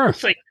 Sure.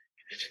 It's like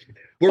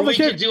where we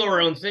could do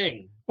our own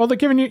thing. Well, they're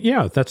giving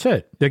you, that's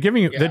it. They're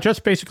giving you, Yeah. they're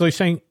just basically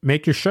saying,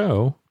 make your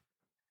show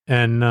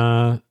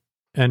and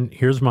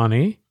here's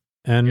money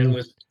and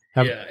with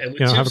have, and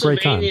with have a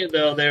great time. Toonsylvania,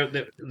 though,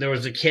 there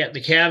was the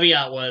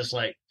caveat was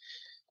like,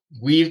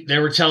 they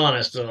were telling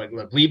us, they're like,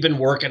 look, we've been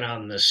working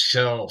on this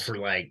show for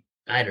like,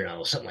 I don't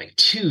know, something like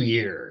 2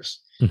 years.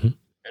 Mm-hmm.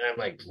 And I'm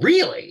like,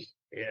 really?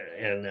 Yeah.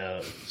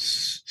 And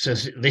so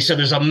they said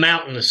there's a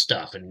mountain of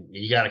stuff, and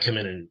you got to come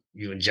in, and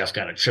you and Jeff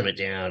got to trim it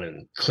down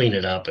and clean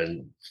it up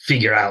and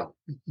figure out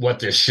what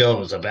this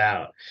show is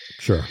about.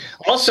 Sure.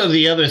 Also,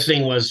 the other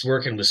thing was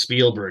working with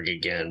Spielberg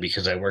again,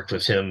 because I worked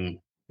with him,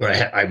 or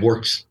I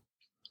worked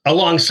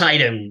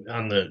alongside him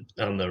on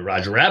the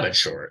Roger Rabbit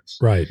shorts.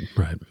 Right.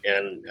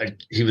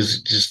 And he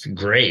was just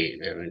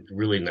great, and a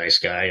really nice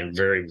guy, and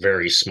very,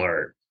 very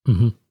smart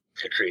Mm-hmm.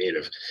 and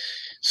creative.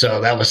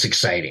 So that was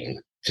exciting.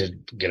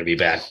 gonna be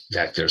back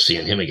there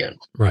seeing him again.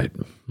 Right.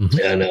 Mm-hmm.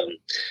 And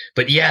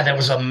but yeah, there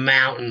was a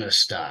mountain of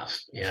stuff,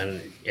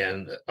 and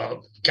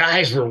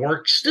guys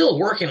were still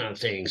working on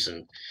things,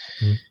 and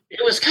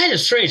it was kind of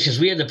strange because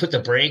we had to put the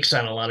brakes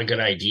on a lot of good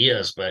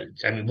ideas. But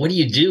I mean, what do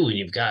you do when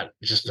you've got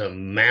just a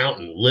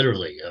mountain,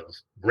 literally, of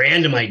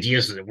random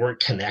ideas that weren't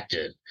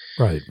connected?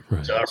 Right.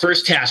 Right. So our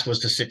first task was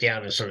to sit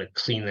down and sort of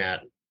clean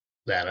that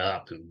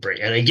up and break.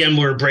 And again,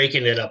 we're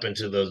breaking it up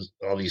into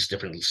all these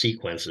different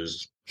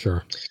sequences.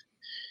 Sure.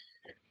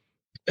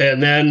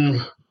 And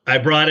then I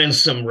brought in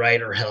some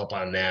writer help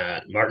on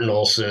that. Martin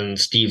Olson,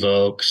 Steve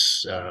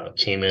Oakes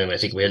came in. I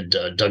think we had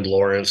Doug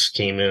Lawrence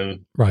came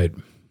in. Right.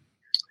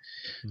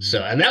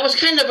 So, and that was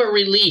kind of a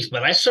relief,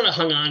 but I sort of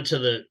hung on to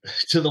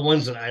the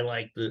ones that I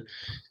liked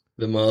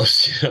the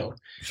most,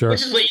 Sure.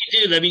 Which is what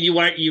you do. I mean,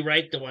 you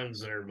write the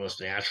ones that are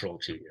most natural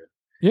to you.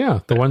 Yeah,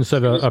 the ones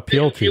that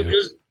appeal to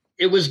you.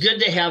 It was good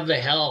to have the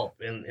help,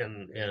 and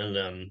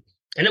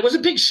it was a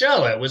big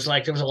show. It was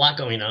like there was a lot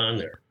going on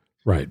there.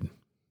 Right.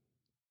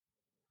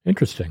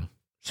 Interesting.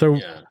 So,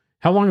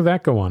 how long did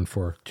that go on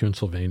for,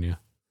 Toonsylvania?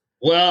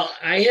 Well,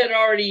 I had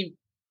already.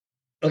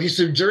 Okay,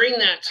 so during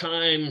that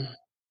time,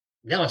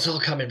 now it's all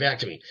coming back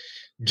to me.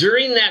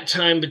 During that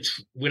time,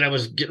 when I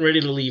was getting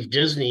ready to leave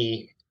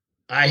Disney,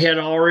 I had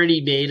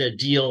already made a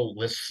deal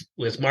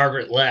with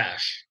Margaret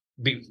Lash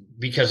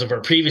because of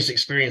our previous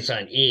experience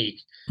on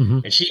Eek,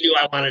 and she knew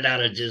I wanted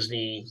out of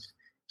Disney,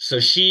 so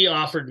she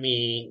offered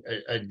me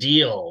a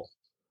deal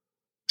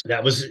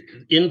that was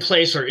in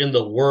place or in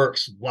the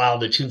works while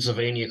the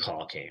Toonsylvania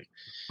call came.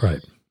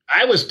 Right.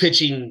 I was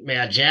pitching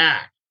Mad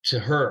Jack to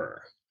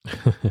her,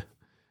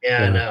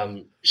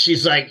 and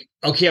she's like,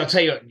 "Okay, I'll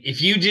tell you,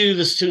 if you do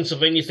this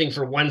Toonsylvania thing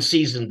for one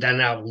season, then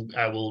I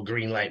will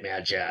greenlight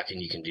Mad Jack, and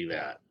you can do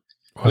that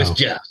with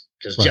Jeff,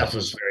 because Jeff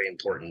was very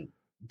important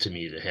to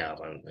me to have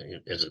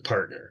as a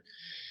partner."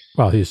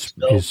 Well, he's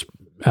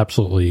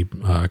absolutely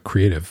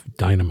creative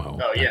dynamo.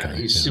 Oh yeah,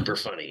 he's super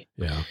funny.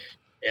 Yeah.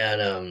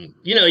 And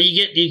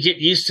you get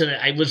used to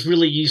that. I was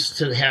really used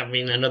to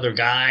having another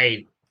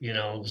guy,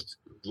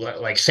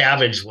 like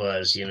Savage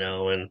was,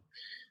 and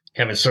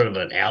having sort of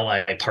an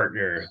ally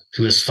partner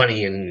who was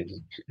funny and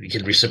we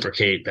could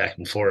reciprocate back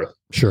and forth.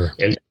 Sure.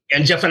 And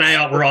Jeff and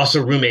I were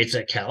also roommates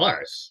at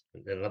CalArts,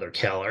 another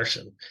CalArts.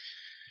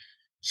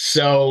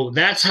 So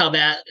that's how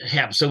that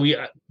happened. So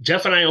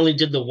Jeff and I only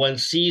did the one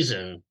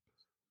season,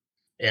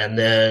 and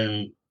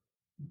then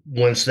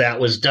once that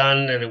was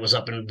done and it was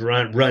up and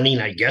running,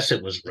 I guess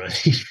it was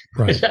running.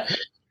 Right.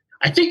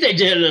 I think they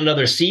did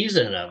another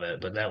season of it,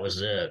 but that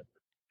was it.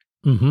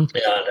 Mm-hmm.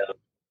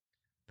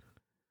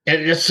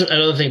 And that's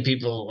another thing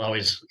people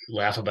always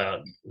laugh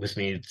about with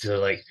me. They're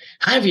like,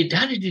 how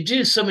did you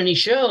do so many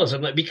shows?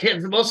 I'm like,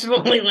 because most of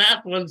them only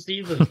last one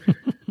season.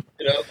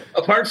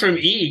 Apart from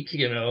Eek,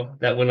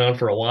 that went on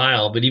for a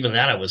while, but even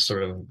that I was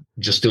sort of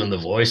just doing the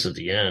voice at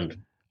the end.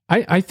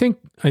 I think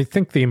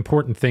the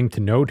important thing to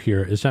note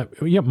here is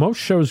that most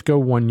shows go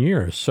 1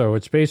 year, so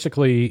it's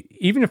basically,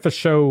 even if a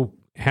show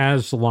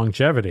has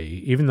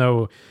longevity, even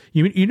though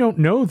you don't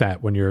know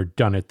that when you're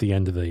done at the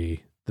end of the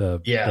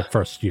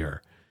first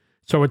year,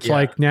 so it's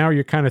like now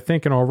you're kind of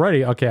thinking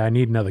already, okay, I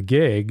need another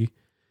gig.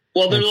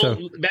 Well,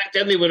 back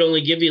then they would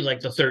only give you like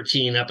the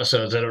 13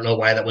 episodes. I don't know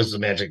why that was the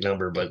magic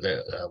number, but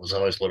that was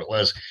always what it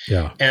was.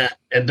 Yeah,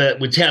 but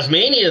with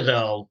Tasmania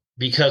though,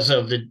 because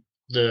of the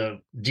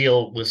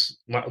deal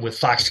with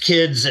Fox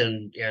Kids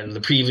and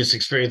the previous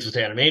experience with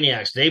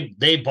Animaniacs,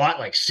 they bought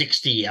like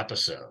 60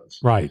 episodes.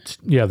 Right.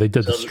 Yeah, they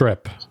did the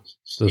strip.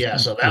 So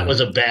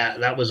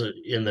that was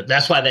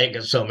that's why they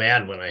got so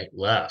mad when I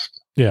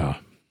left. Yeah.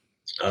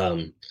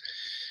 But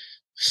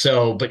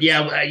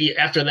yeah,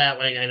 after that,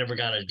 like I never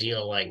got a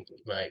deal like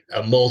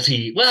a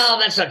multi. Well,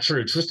 that's not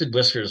true. Twisted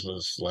Whiskers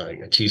was like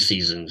a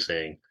 2-season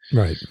thing.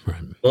 Right.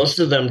 Most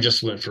of them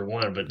just went for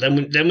one. But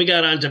then we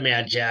got onto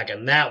Mad Jack,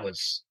 and that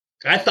was.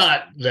 I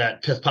thought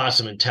that Pith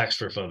Possum and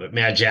Tex were fun, but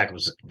Mad Jack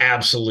was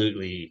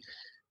absolutely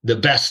the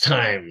best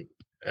time.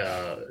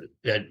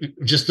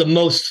 Just the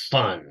most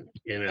fun,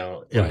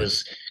 It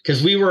was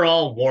because we were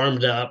all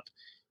warmed up,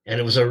 and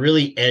it was a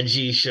really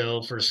edgy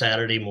show for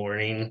Saturday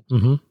morning.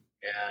 Mm-hmm.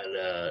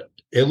 And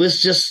it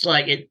was just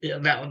like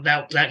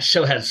that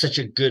show had such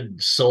a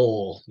good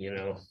soul,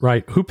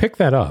 Right. Who picked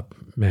that up,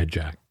 Mad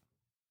Jack?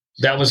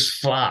 That was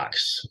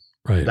Fox.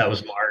 Right. That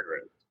was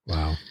Margaret.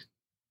 Wow.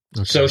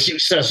 Okay. So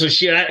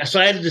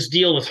I had this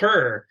deal with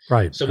her.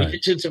 Right. So we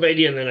did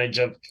Toonsylvania, and then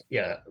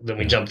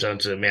we jumped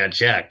onto Mad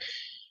Jack.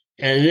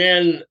 And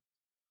then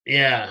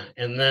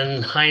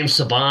Haim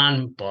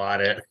Saban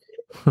bought it.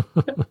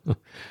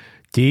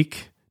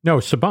 Deke? No,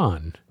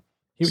 Saban.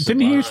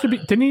 Didn't he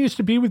used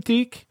to be with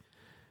Deke?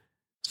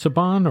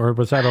 Saban, or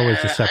was that always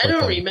a separate thing?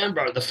 I don't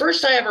remember. The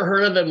first I ever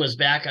heard of him was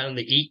back on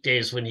the Eek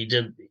days when he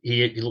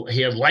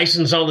had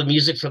licensed all the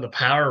music for the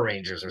Power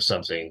Rangers or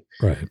something.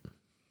 Right.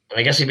 And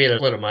I guess he made a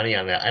little money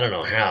on that. I don't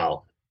know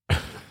how.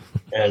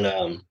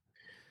 And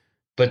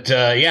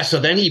so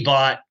then he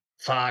bought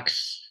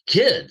Fox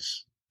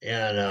Kids.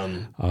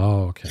 And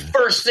okay. The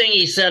first thing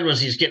he said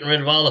was he's getting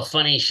rid of all the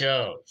funny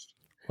shows.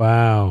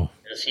 Wow.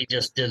 because he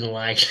just didn't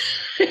like.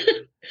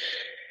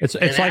 It's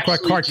And like what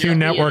actually, Cartoon Jeffy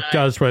Network and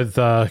I- does with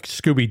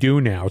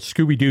Scooby-Doo now.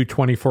 Scooby-Doo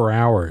 24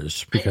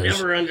 hours. I Because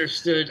never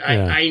understood.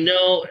 Yeah. I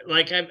know,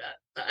 like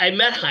I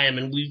met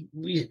Hyman.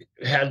 We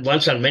had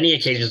lunch on many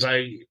occasions.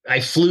 I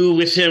flew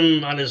with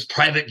him on his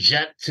private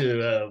jet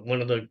to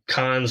one of the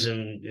cons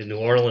in New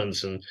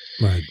Orleans, and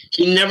Right.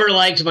 he never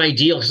liked my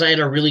deal because I had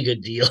a really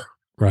good deal.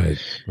 Right.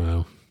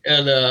 Wow.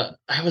 And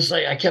I was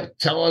like, I kept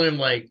telling him,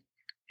 like,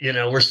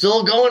 we're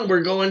still going.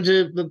 We're going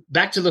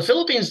back to the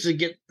Philippines to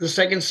get the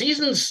second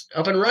seasons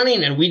up and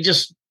running, and we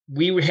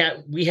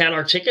had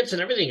our tickets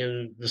and everything,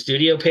 and the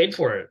studio paid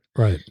for it.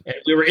 Right. And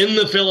we were in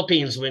the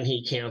Philippines when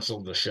he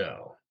canceled the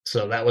show.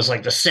 So that was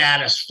like the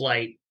saddest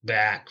flight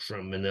back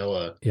from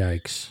Manila.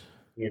 Yikes.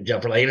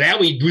 Now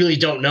we really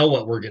don't know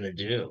what we're going to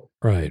do.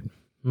 Right.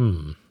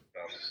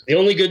 The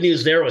only good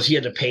news there was he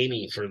had to pay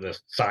me for the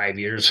 5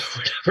 years or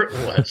whatever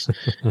it was.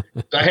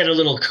 So I had a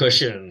little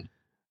cushion.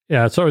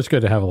 Yeah, it's always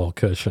good to have a little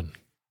cushion.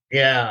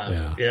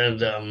 Yeah. And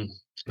then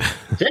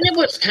it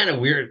was kind of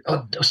weird.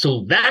 Oh,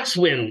 so that's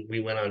when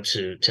we went on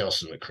to Tales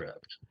from the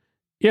Crypt.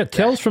 Yeah,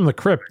 Tales from the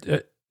Crypt.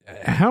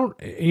 How,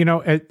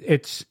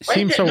 it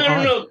seems so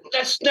odd. No,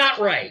 that's not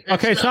right.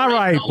 That's Okay, it's not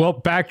right. No.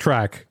 Well,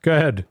 backtrack. Go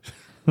ahead.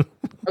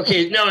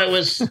 Okay, no, it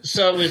was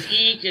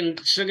Eek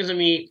and Sugars and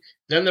Meat,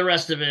 then the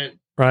rest of it.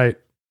 Right.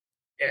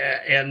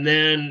 And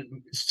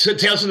then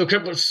Tales from the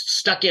Crypt was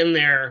stuck in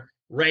there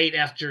right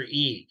after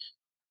Eek.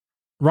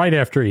 Right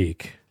after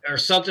Eek. Or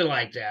something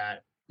like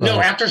that. Right.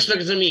 No, after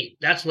Sugars and Meat.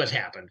 That's what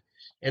happened.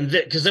 And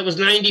because it was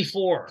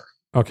 94.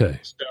 Okay.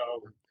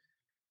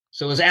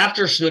 So it was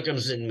after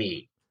Schnookums and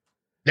Meat.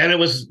 Then it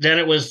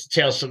was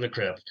Tales from the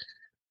Crypt.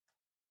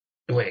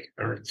 Wait,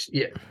 or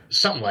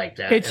something like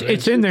that.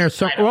 It's in there.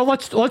 So well,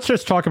 let's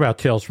just talk about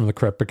Tales from the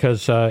Crypt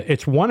because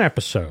it's one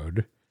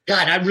episode.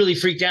 God, I really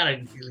freaked out.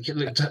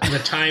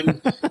 The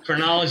time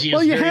chronology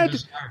is very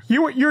bizarre.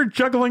 You're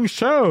juggling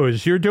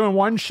shows. You're doing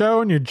one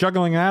show and you're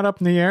juggling that up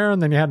in the air,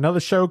 and then you had another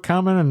show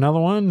coming, another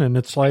one, and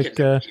it's like,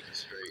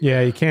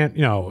 you can't.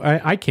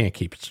 I can't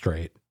keep it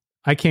straight.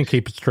 I can't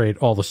keep it straight.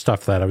 All the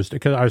stuff that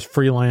because I was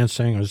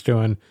freelancing, I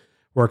was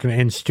working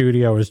in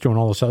studio, I was doing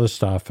all this other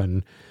stuff,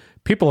 and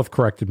people have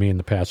corrected me in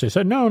the past. They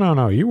said,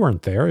 no, you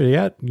weren't there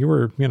yet. You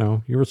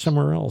were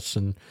somewhere else,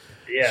 and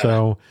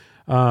so.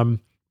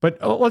 But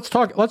let's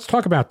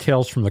talk about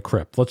Tales from the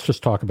Crypt. Let's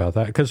just talk about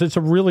that because it's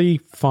a really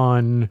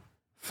fun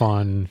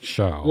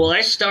show. Well,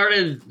 I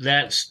started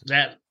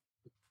that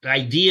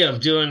idea of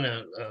doing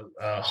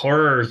a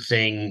horror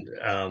thing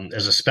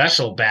as a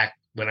special back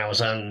when I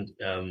was on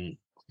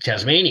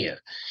Tasmania.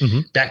 Mm-hmm.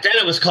 Back then,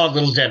 it was called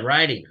Little Dead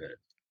Riding Hood.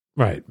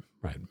 Right.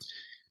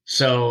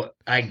 So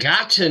I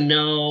got to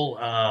know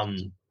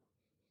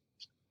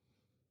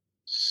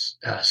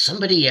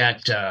somebody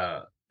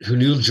who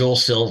knew Joel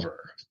Silver.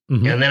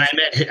 Mm-hmm. And then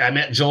I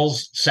met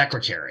Joel's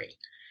secretary,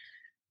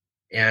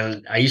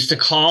 and I used to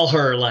call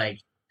her like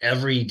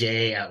every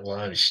day at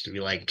lunch to be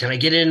like, "Can I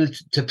get in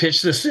to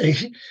pitch this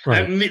thing?"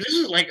 Right. I mean, this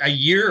is like a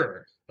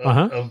year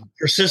of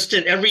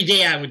persistent. Every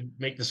day I would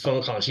make this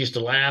phone call, and she used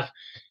to laugh.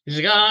 She's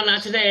like, "Oh,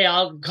 not today.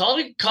 I'll call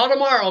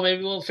tomorrow.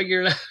 Maybe we'll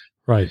figure it out."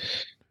 Right.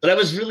 But I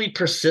was really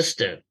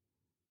persistent,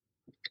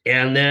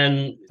 and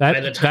then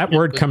that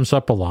word comes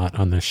up a lot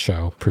on this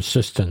show.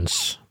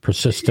 Persistence.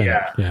 Persistent.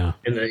 Yeah.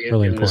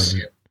 Really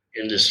important.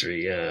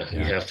 Industry, you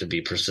have to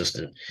be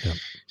persistent.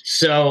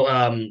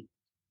 So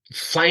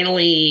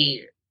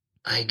finally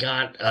I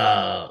got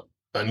a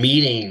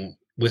meeting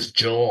with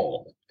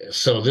Joel.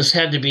 So this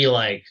had to be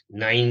like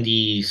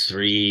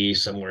 93,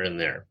 somewhere in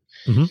there.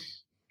 Mm-hmm.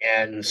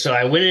 And so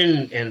I went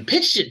in and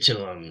pitched it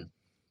to him,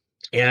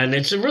 and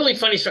it's a really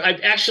funny story. I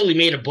actually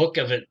made a book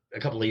of it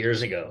a couple of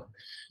years ago,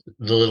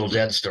 The Little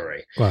Dead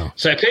Story. Wow.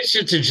 So I pitched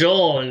it to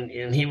Joel,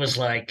 and he was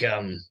like, I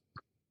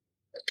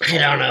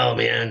don't know,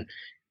 man.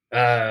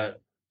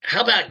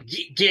 How about,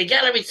 do you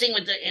got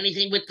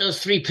anything with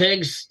those three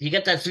pigs? You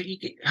got that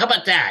how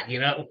about that?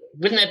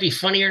 Wouldn't that be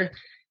funnier?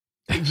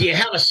 Do you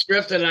have a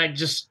script? And I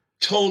just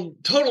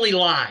totally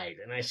lied.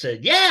 And I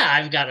said, yeah,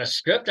 I've got a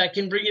script. I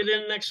can bring it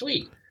in next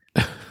week.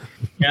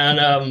 And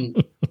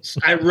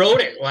I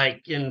wrote it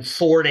like in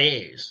 4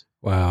 days.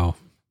 Wow.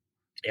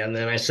 And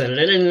then I sent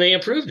it in and they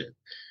approved it.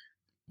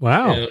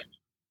 Wow.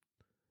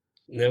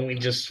 And then we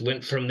just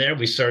went from there.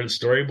 We started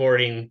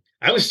storyboarding.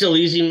 I was still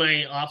using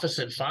my office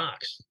at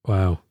Fox.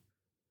 Wow.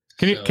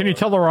 Can you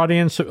tell our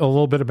audience a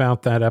little bit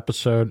about that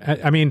episode?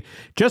 I mean,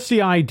 just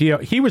the idea.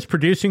 He was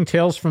producing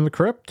Tales from the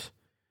Crypt.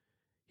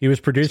 He was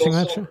producing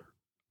that show.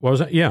 What was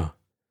it? Yeah.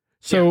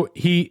 So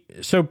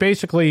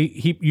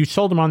basically you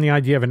sold him on the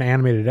idea of an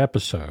animated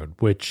episode,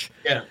 which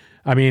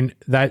I mean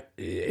that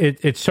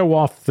it's so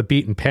off the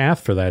beaten path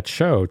for that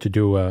show to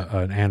do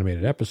an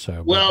animated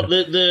episode. Well,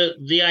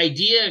 the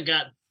idea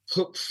got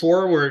put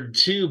forward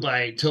too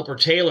by Topper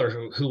Taylor,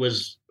 who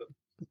was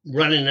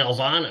running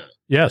Nelvana.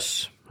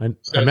 Yes, I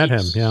met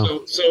him. Yeah.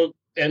 So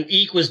and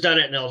Eek was done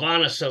at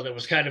Nelvana, so there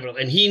was kind of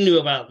and he knew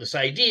about this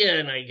idea,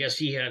 and I guess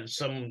he had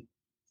some.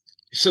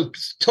 So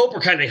Topper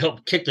kind of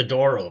helped kick the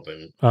door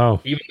open. Oh,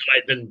 even though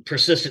I'd been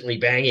persistently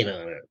banging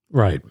on it.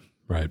 Right.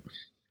 Right.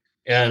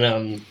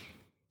 And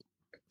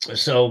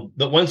so,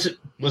 but once it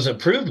was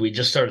approved, we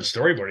just started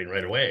storyboarding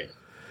right away.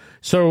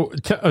 So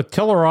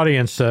tell our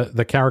audience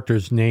the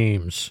characters'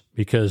 names,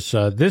 because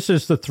this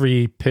is the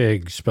Three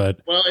Pigs,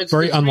 but it's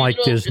very unlike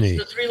Disney.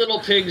 It's the Three Little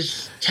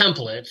Pigs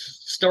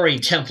story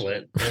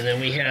template. And then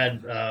we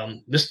had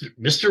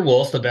Mr.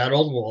 Wolf, the bad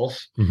old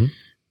wolf.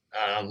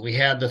 Mm-hmm. We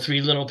had the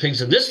Three Little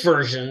Pigs in this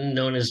version,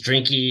 known as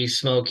Drinky,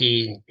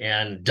 Smoky,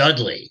 and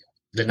Dudley,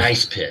 the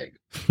nice pig.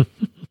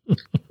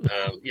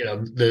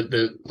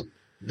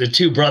 The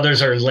two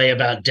brothers are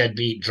layabout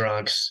deadbeat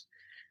drunks.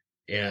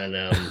 And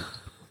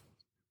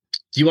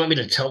do you want me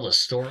to tell the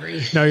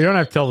story? No, you don't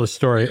have to tell the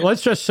story.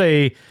 Let's just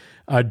say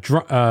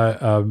Drinky.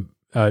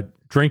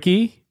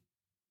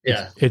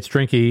 Yeah. It's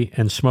Drinky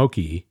and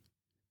Smoky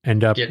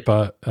end up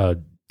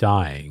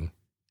dying.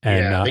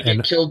 And they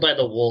get killed by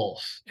the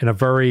wolf. In a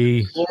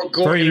very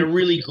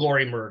really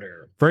gory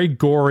murder. Very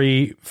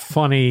gory,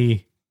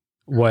 funny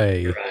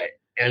way. Right.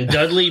 And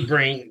Dudley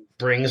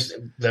brings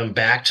them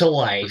back to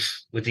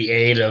life with the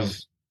aid of,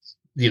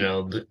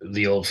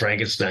 the old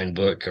Frankenstein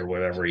book or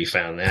whatever he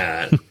found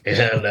that.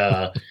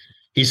 And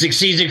he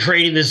succeeds in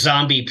creating this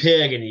zombie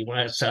pig, and he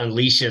wants to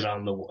unleash it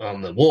on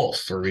the wolf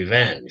for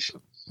revenge.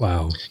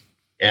 Wow.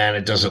 And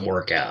it doesn't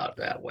work out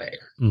that way.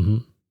 Mm-hmm.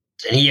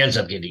 And he ends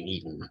up getting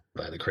eaten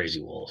by the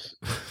crazy wolf.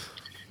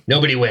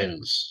 Nobody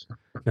wins.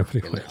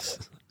 Nobody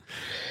wins.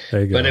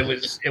 There you go. But it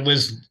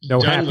was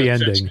no done happy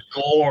with ending. such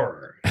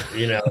gore.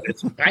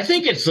 I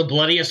think it's the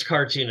bloodiest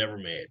cartoon ever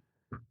made.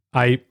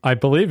 I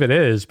believe it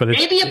is, but it's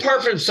maybe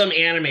apart from some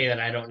anime that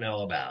I don't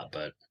know about,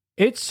 but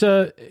it's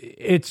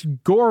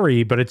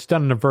gory, but it's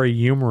done in a very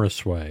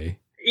humorous way.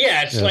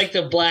 Yeah, it's like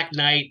the Black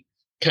Knight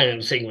kind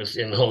of thing was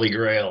in Holy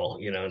Grail.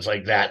 It's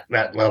like that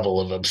level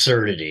of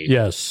absurdity.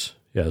 Yes.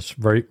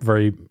 Very,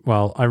 very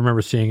well. I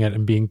remember seeing it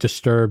and being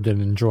disturbed and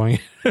enjoying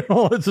it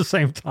all at the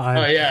same time.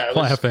 Oh yeah,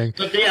 laughing.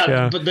 But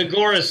but the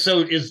gore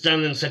is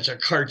done in such a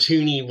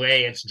cartoony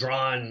way. It's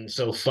drawn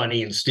so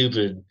funny and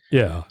stupid.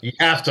 Yeah, you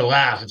have to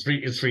laugh.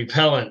 It's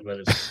repellent, but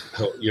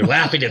you're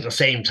laughing at the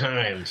same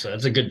time. So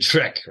that's a good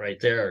trick right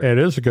there. It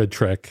is a good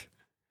trick.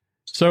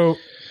 So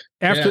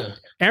after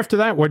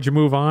that, what'd you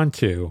move on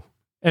to?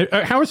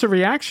 How was the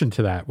reaction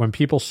to that when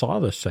people saw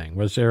this thing?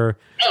 Was there?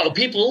 Oh,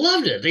 people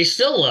loved it. They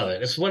still love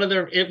it. It's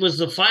it was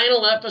the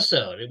final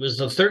episode. It was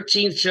the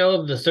 13th show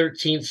of the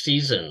 13th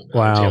season.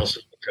 Wow. Tales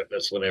from the Crypt.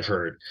 That's what I've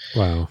heard.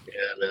 Wow.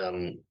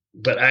 And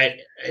but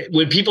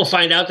when people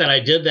find out that I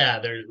did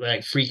that, they're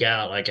like freak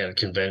out, like at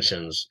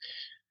conventions.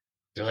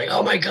 They're like,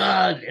 "Oh my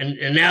God!"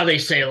 And now they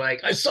say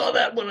like, "I saw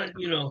that when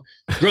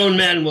grown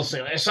men will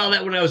say, I saw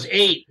that when I was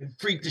 8. It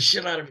freaked the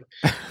shit out of me."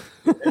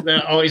 And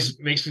that always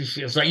makes me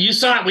feel, it's like, you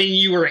saw it when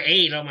you were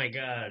 8. Oh my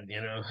God,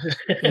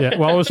 Yeah,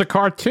 well, it was a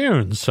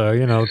cartoon, so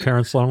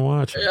parents let them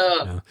watch it.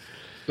 Yeah.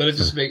 But it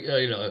just makes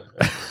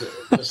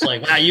it's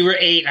like, wow, you were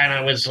 8 and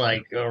I was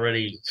like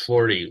already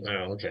 40.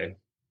 Oh, okay,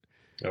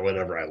 or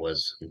whatever I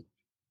was.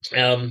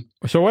 So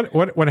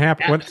what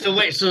happened?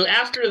 So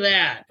after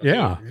that,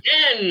 then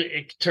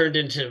it turned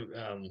into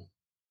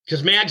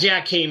because Mad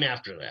Jack came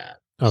after that.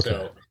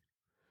 Okay.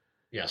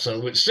 So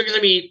with Stickers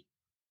and Meat,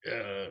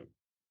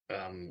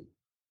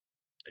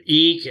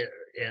 Eek,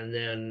 and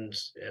then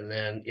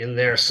in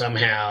there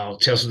somehow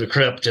Tales of the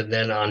Crypt, and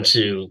then on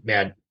to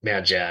Mad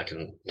Jack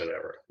and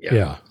whatever.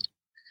 Yeah.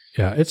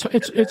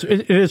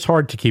 It is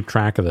hard to keep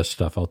track of this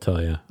stuff. I'll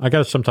tell you. I got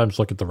to sometimes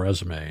look at the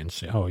resume and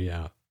see. Oh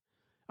yeah,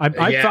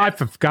 I've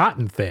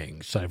forgotten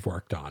things I've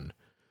worked on.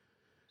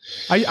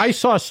 I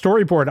saw a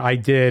storyboard I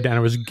did, and I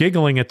was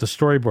giggling at the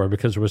storyboard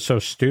because it was so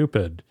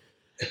stupid,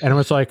 and I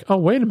was like, oh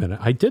wait a minute,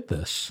 I did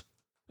this.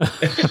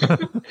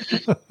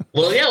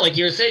 Well, yeah, like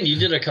you were saying, you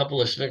did a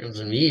couple of Schnookums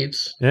and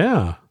Meats.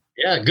 Yeah,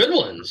 good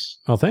ones.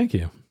 Oh, thank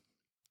you.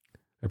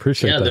 I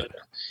appreciate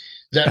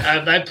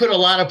that. I put a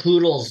lot of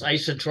poodles. I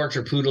used to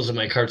torture poodles in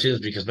my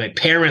cartoons because my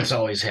parents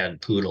always had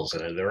poodles,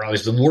 and they're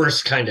always the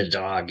worst kind of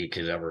dog you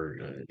could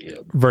ever.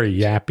 Very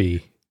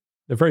yappy.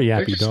 They're very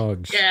yappy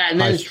dogs. Yeah,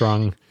 and high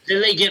strung. Then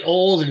they get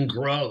old and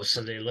gross,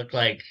 and they look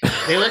like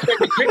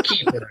the Crypt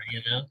Keeper,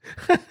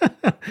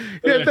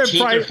 Yeah, their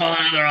teeth are falling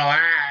out of their eyes.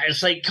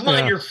 It's like, come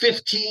on, you're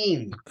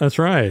 15. That's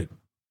right.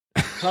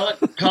 Call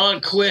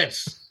it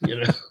quits.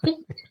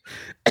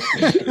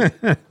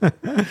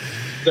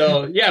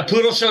 So yeah,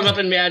 Poodle showed up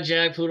in Mad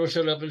Jack. Poodle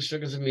showed up in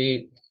Schnookums and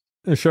Meat.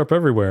 They show up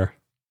everywhere.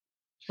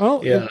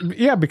 Well,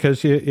 yeah,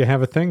 because you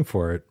have a thing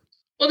for it.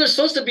 Well, they're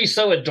supposed to be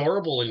so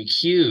adorable and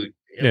cute.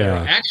 And they're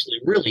actually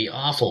really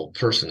awful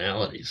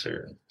personalities.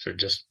 They're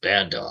just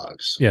bad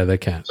dogs. Yeah, they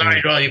can. Sorry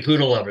to all you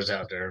poodle lovers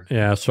out there.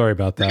 Yeah, sorry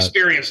about that.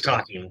 Experience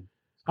talking.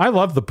 I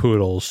love the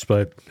poodles,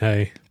 but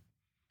hey,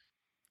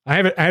 I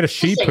had a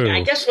Shih Poo.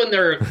 I guess when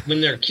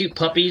they're cute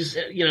puppies,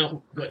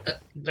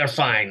 they're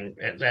fine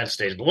at that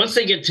stage. But once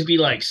they get to be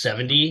like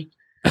 70,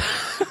 they're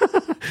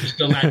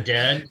still not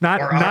dead.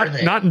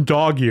 Not in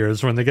dog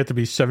years when they get to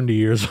be 70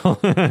 years old.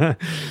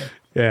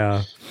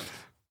 Yeah.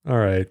 All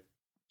right.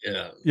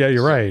 Yeah. Yeah,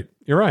 you're right.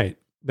 You're right.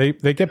 They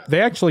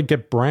actually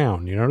get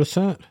brown. You notice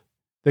that?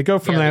 They go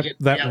from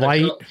that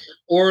light,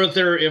 or if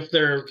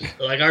they're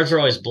like ours are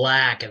always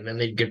black, and then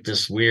they'd get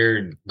this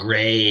weird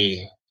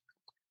gray,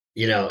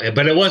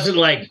 But it wasn't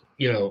like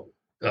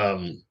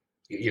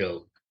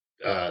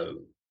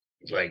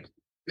like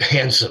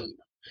handsome.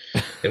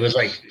 It was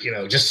like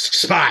just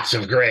spots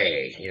of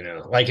gray,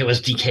 like it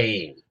was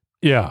decaying.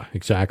 Yeah,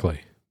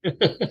 exactly.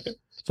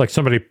 It's like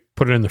somebody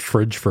put it in the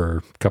fridge for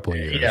a couple of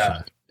years.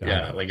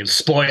 Yeah, like it's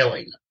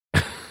spoiling.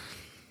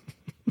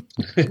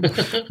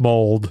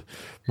 Mold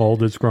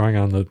is growing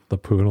on the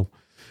poodle.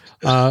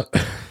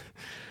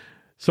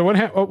 So what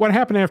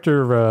happened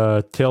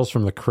after Tales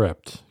from the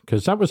Crypt?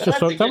 Because that was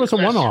that was a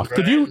one-off.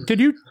 Brian. Did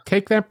you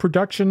take that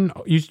production?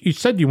 You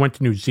said you went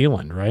to New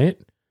Zealand, right?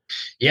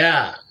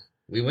 Yeah,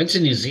 we went to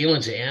New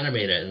Zealand to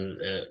animate it,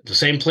 and the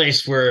same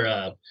place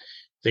where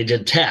they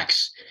did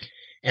Tex,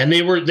 and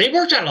they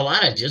worked on a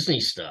lot of Disney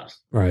stuff.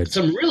 Right.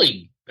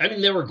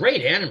 They were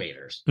great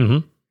animators.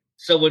 Mm-hmm.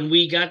 So when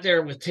we got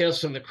there with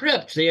Tales from the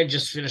Crypt, they had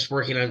just finished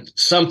working on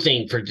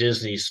something for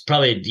Disney's,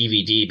 probably a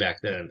DVD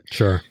back then.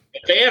 Sure.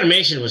 But the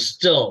animation was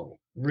still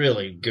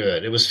really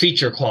good. It was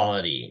feature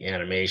quality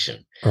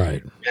animation.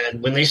 Right.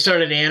 And when they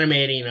started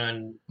animating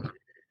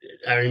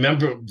I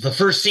remember the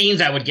first scenes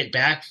I would get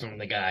back from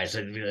the guys,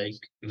 they'd be like,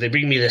 they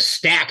bring me this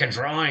stack of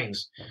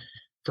drawings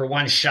for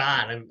one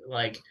shot. I'm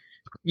like,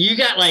 you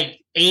got like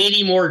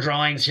 80 more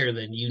drawings here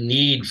than you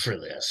need for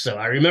this. So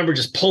I remember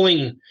just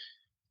pulling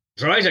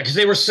drawings because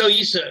they were so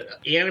used to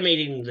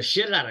animating the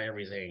shit out of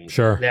everything.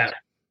 Sure. That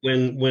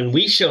when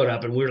we showed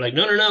up and we were like,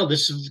 no,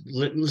 this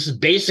is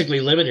basically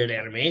limited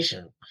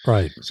animation.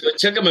 Right. So it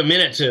took them a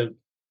minute to,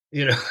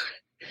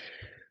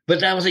 but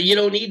that was it. You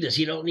don't need this.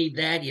 You don't need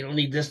that. You don't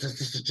need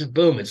this.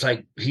 Boom. It's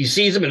like he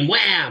sees them and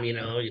wham,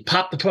 you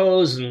pop the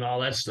pose and all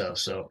that stuff.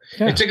 So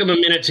It took them a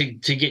minute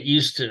to get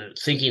used to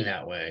thinking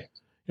that way.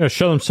 Yeah,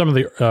 show them some of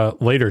the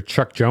later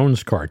Chuck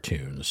Jones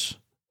cartoons.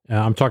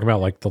 I'm talking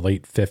about like the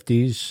late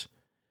 50s.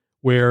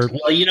 Where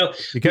you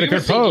get a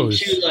good pose,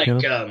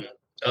 too,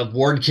 of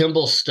Ward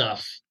Kimball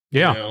stuff.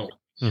 Yeah,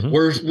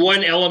 where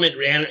one element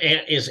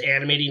is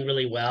animating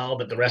really well,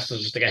 but the rest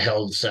is just like a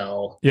held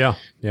cell. Yeah.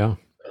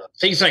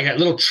 Things like that,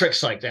 little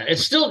tricks like that.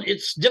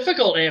 It's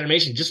difficult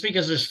animation. Just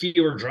because there's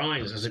fewer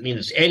drawings doesn't mean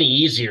it's any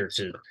easier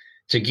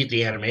to get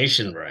the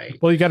animation right.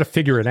 Well, you got to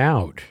figure it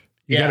out.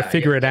 You got to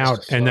figure it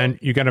out, and then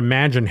you got to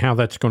imagine how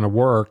that's going to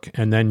work,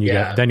 and then you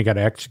got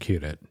to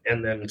execute it.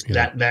 And then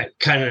that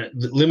kind of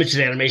limited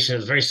animation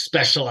is very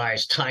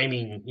specialized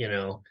timing.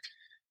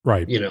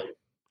 Right.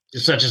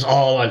 It's not just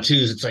all on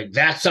 2s. It's like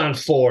that's on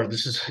 4.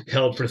 This is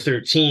held for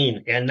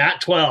 13, and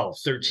not 12,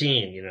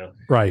 13.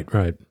 Right.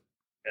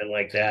 And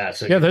like that.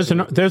 So there's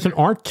an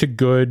art to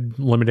good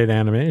limited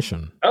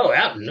animation. Oh,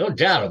 no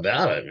doubt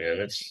about it, man.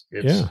 It's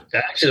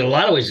actually in a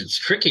lot of ways it's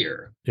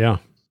trickier. Yeah.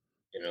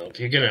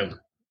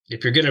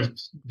 If you're gonna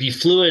be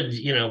fluid,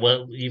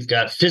 you've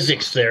got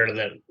physics there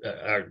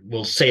that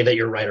will say that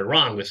you're right or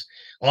wrong. With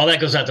all that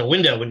goes out the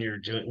window when you're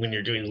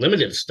doing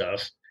limited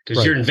stuff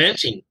because you're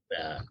inventing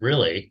that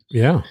really.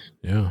 Yeah.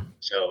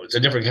 So it's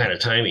a different kind of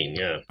timing.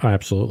 Yeah. Oh,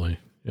 absolutely.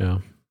 Yeah,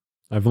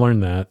 I've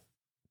learned that.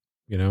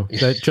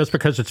 That just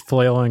because it's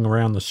flailing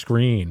around the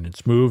screen,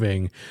 it's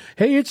moving.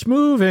 Hey, it's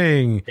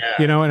moving.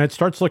 Yeah. And it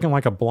starts looking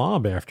like a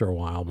blob after a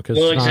while because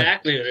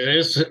exactly. It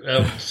is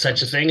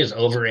such a thing as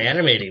over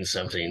animating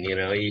something.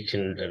 You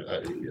can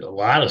a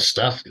lot of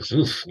stuff.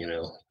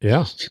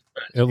 Yeah,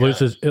 it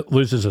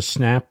loses a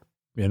snap.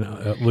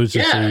 It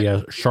loses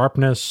the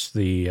sharpness,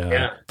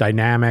 the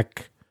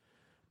dynamic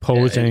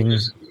posing.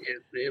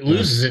 It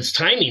loses its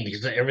timing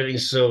because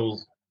everything's so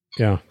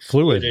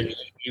fluid and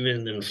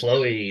even and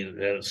flowy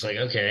that it's like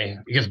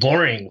it gets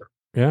boring.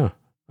 Yeah,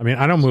 I mean,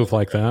 I don't move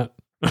like that.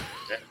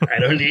 I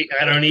don't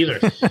either.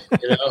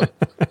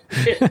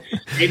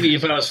 Maybe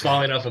if I was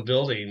falling off a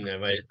building,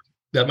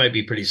 that might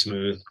be pretty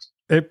smooth.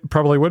 It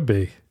probably would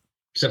be,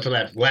 except for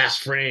that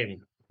last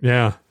frame.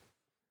 Yeah.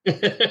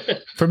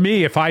 For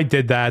me, if I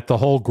did that, the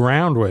whole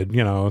ground would,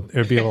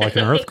 it'd be like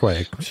an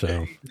earthquake.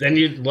 So then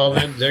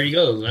there you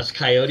go. That's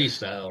Coyote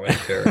style right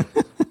there.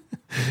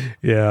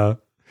 Yeah.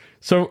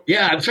 So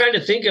I'm trying to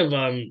think of.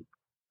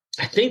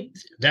 I think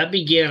that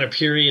began a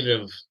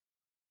period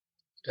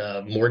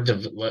of more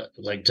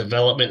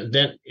development.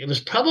 Then it was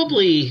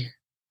probably.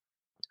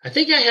 I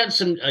think I had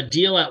a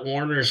deal at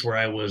Warner's where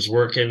I was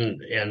working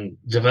and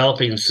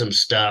developing some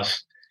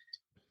stuff,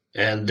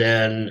 and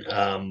then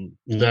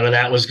none of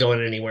that was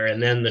going anywhere.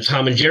 And then the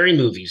Tom and Jerry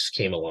movies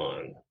came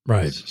along,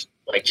 right?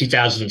 Like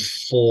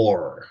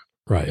 2004,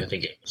 right? I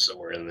think it was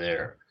somewhere in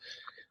there.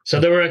 So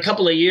there were a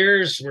couple of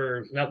years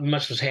where not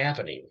much was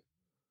happening.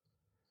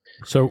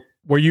 So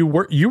you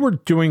were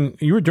doing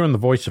the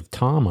voice of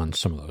Tom on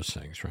some of those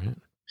things, right?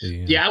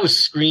 Yeah, I was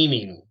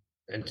screaming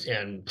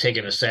and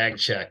taking a SAG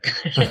check.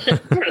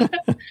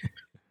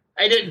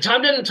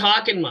 Tom didn't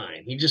talk in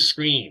mine. He just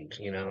screamed,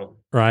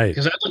 right?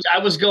 Because I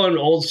was going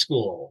old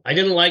school. I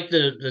didn't like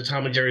the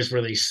Tom and Jerry's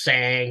where they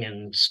sang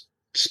and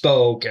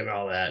spoke and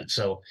all that.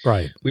 So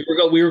right, we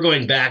were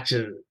going back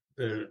to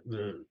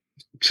the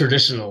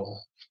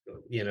traditional,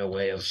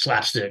 way of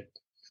slapstick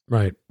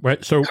Right.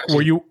 Right. So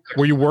were you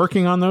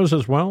working on those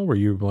as well? Were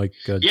you like?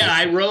 Yeah,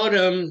 I wrote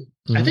them.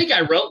 I think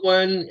I wrote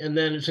one, and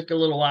then it took a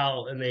little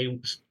while, and they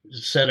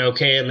said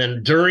okay. And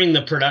then during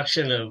the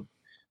production of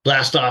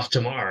Blast Off to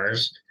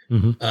Mars,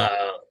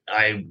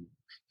 they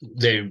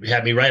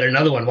had me write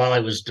another one while I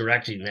was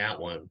directing that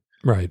one.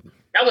 Right.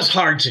 That was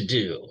hard to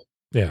do.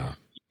 Yeah.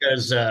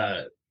 Because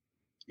I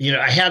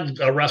had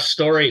a rough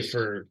story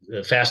for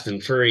the Fast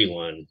and Furry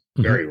one,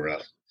 very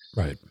rough.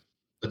 Right.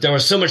 But there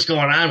was so much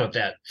going on with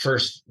that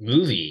first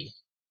movie.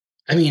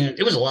 I mean,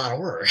 it was a lot of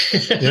work.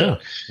 Yeah.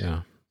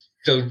 Yeah.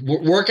 So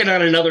working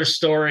on another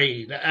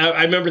story,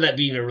 I remember that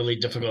being a really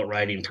difficult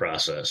writing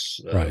process.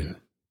 Right.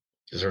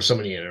 Because there were so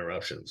many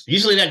interruptions.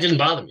 Usually that didn't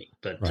bother me,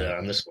 but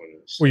on this one,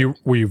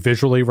 were you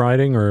visually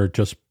writing or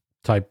just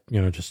typing?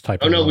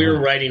 Oh no, we were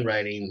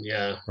writing.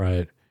 Yeah.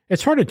 Right.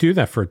 It's hard to do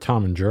that for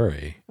Tom and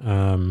Jerry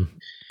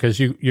because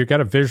you got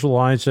to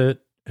visualize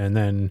it and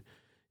then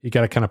you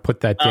got to kind of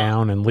put that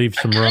down and leave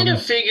some room. I kind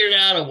of figured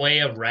out a way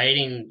of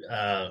writing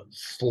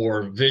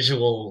for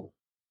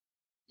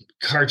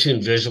cartoon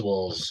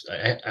visuals.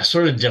 I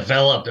sort of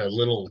developed a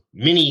little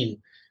mini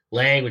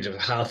language of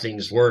how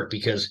things work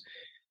because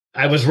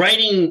I was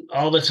writing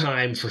all the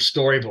time for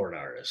storyboard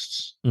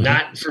artists,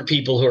 not for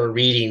people who are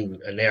reading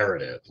a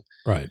narrative.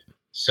 Right.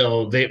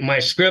 So my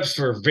scripts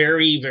were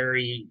very,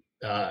 very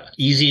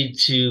easy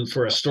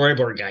for a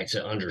storyboard guy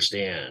to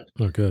understand.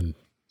 Oh, good.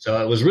 So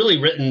it was really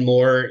written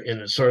more in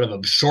a sort of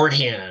a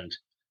shorthand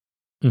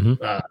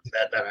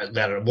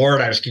that a board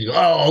artist could go,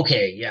 oh,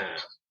 okay, yeah.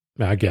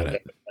 I get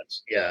it.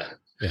 Yeah.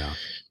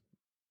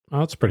 Oh,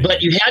 that's pretty.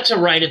 But you had to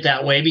write it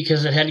that way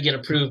because it had to get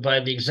approved by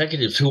the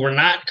executives who were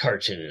not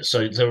cartoonists.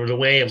 So there was a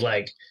way of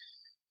like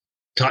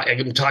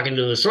I'm talking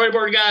to the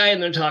storyboard guy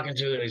and then talking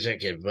to an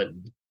executive, but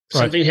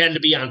something had to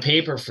be on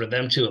paper for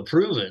them to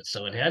approve it.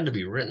 So it had to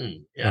be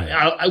written.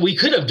 Right. We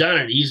could have done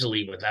it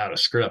easily without a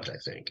script, I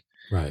think.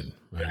 Right.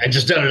 I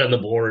just done it on the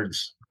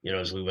boards,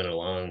 as we went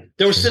along.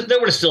 There would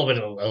have still been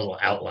a little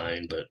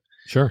outline, but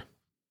sure.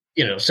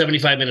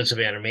 75 minutes of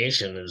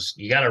animation is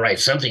you got to write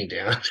something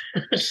down.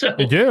 So,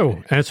 you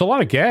do, and it's a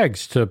lot of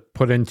gags to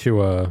put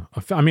into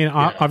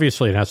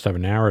obviously it has to have a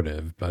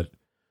narrative, but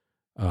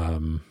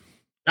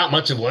not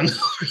much of one.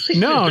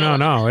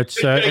 No.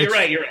 It's you're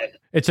right.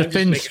 It's a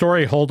thin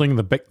story holding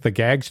the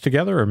gags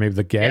together, or maybe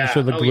the gags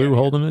are the glue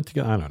holding it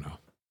together. I don't know,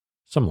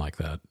 something like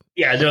that.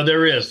 Yeah, no,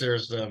 there is. There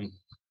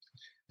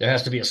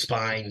has to be a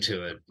spine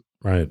to it,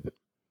 right?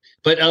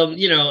 But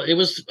it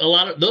was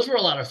those were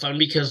a lot of fun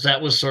because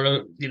that was sort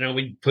of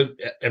we put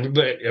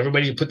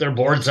everybody put their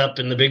boards up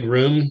in the big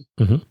room,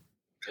 and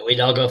we'd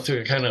all go through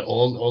a kind of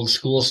old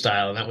school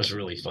style, and that was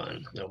really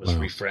fun. That was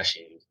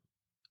refreshing.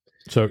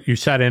 So you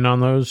sat in on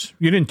those.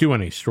 You didn't do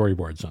any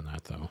storyboards on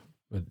that though.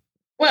 But...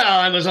 Well,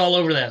 I was all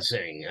over that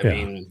thing. I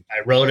mean, I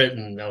wrote it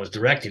and I was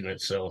directing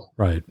it, so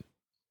right.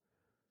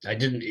 I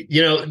didn't.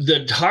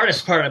 The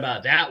hardest part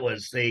about that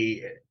was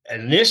they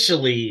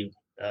initially.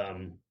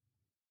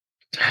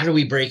 How do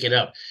we break it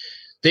up?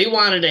 They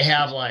wanted to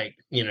have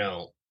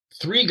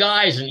 3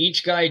 guys and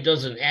each guy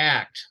does an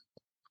act.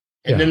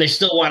 And then they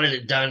still wanted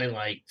it done in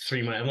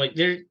 3 months. I'm like,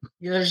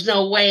 there's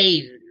no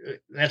way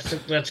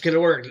that's going to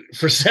work.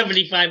 For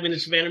 75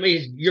 minutes of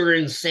animation, you're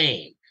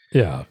insane.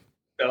 Yeah.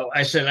 So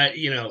I said,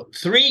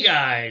 3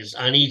 guys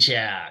on each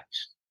act.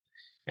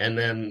 And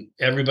then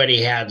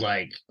everybody had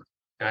I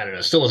don't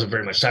know, still wasn't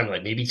very much time,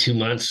 maybe 2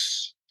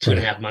 months,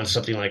 2.5 months,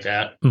 something like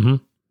that. Mm-hmm.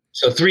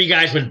 So 3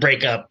 guys would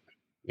break up,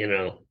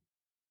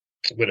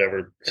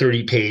 whatever,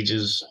 30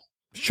 pages.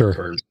 Sure.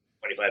 Or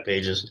 25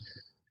 pages.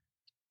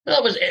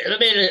 It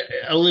made it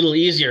a little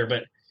easier,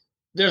 but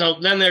there's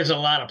a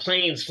lot of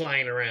planes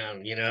flying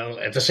around,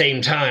 at the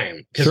same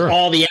time. Because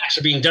all the acts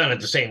are being done at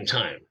the same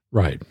time.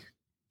 Right.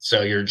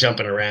 So you're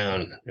jumping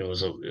around. It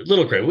was a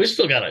little crazy. We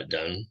still got it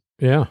done.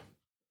 Yeah.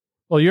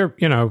 Well, you're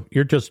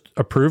just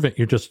approving.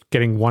 You're just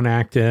getting one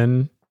act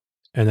in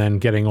and then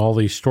getting all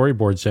these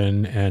storyboards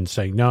in and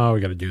saying, no, we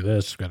got to do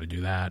this, we got to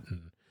do that.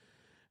 And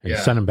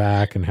send them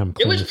back and have them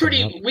clean. It was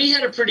we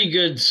had a pretty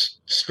good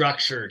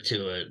structure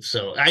to it.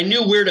 So I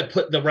knew where to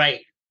put the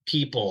right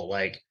people.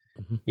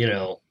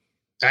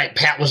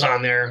 Pat was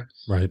on there.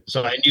 Right.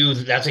 So I knew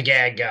that's a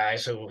gag guy.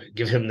 So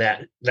give him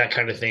that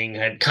kind of thing.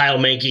 I had Kyle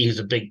Mankey, who's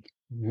a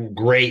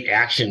great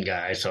action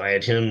guy. So I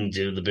had him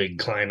do the big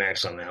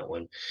climax on that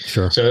one.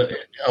 Sure. So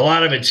a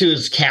lot of it too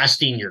is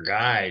casting your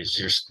guys,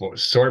 your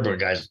storyboard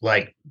guys,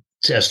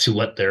 as to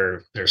what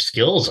their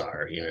skills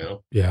are,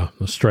 Yeah.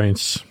 The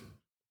strengths.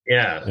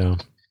 Yeah.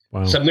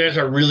 Wow. Some guys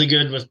are really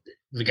good with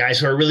the guys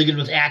who are really good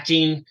with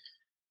acting,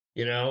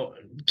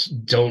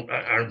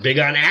 aren't big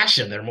on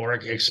action. They're more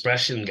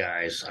expression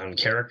guys on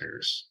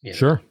characters.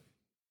 Sure.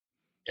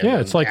 And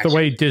it's like the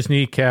way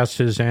Disney casts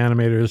his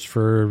animators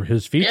for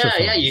his feature films.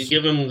 Yeah, you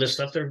give them the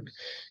stuff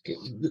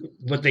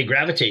what they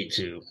gravitate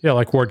to. Yeah,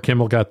 like Ward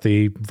Kimball got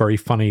the very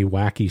funny,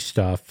 wacky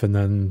stuff, and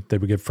then they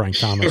would give Frank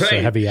Thomas the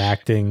heavy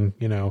acting,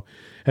 and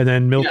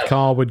then Milt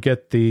Kahl would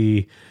get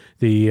the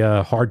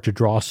hard to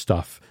draw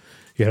stuff.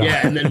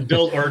 Yeah, and then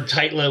Bill or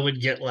Titla would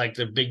get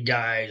the big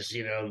guys,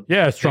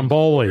 Yeah,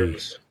 Stromboli.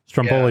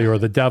 Stromboli or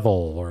the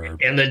Devil or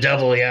and the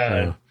Devil,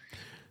 yeah.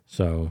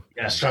 So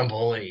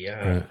Stromboli,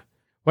 yeah.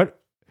 What?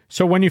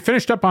 So when you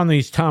finished up on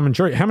these Tom and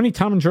Jerry, how many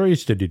Tom and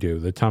Jerry's did you do?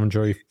 The Tom and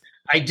Jerry.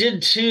 I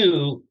did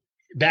 2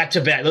 back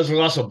to back. Those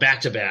were also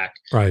back to back.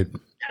 Right.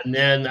 And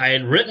then I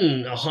had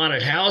written a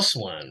haunted house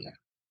one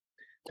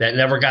that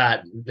never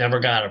got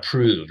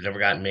approved, never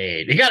got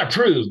made. It got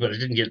approved, but it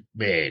didn't get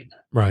made.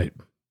 Right.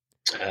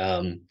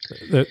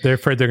 They're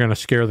afraid they're going to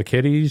scare the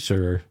kiddies,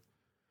 or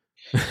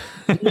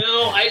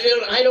No,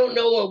 I don't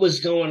know what was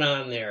going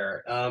on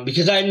there,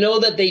 because I know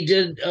that they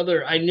did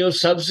other. I know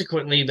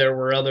subsequently there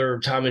were other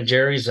Tom and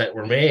Jerry's that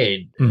were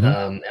made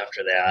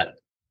after that,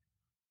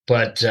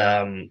 but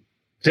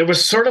there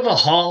was sort of a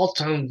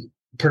halt on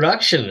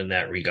production in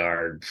that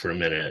regard for a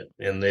minute,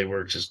 and they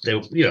were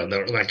they're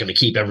not going to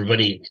keep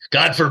everybody.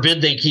 God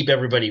forbid they keep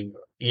everybody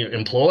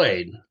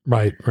employed.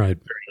 Right.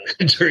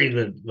 during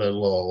the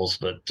lulls,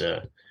 but.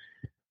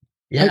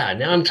 Now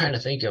I'm trying to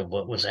think of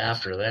what was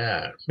after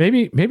that.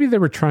 Maybe they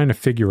were trying to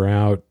figure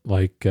out,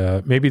 like,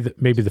 maybe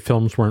the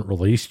films weren't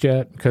released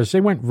yet, because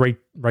they went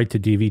right to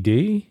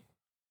DVD.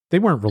 They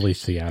weren't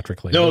released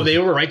theatrically. No, they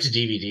were right to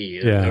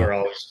DVD. Yeah.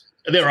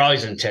 They were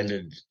always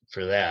intended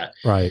for that.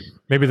 Right.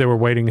 Maybe they were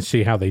waiting to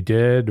see how they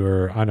did,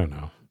 or I don't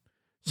know.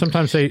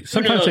 Sometimes they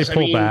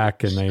pull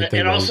back, and they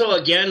and also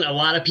again there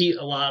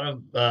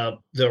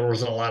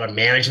was a lot of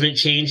management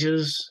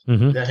changes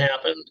that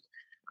happened.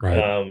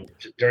 Right.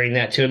 During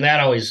that too, and that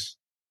always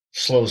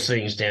slows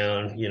things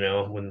down,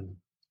 when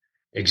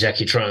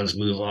executrons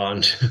move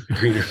on to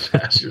greener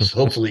pastures,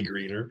 hopefully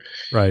greener.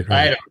 Right.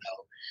 I don't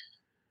know.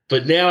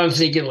 But now I'm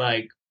thinking,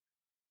 like,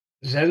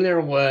 then there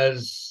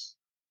was,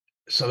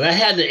 so that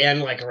had to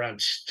end like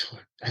around,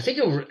 I think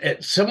it was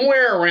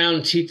somewhere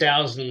around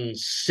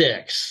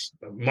 2006.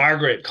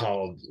 Margaret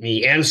called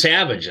me and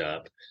Savage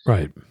up.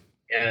 Right.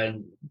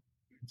 And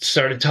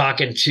started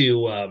talking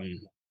to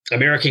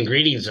American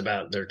Greetings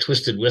about their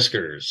Twisted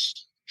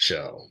Whiskers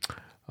show.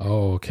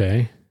 Oh,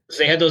 okay.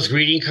 They had those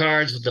greeting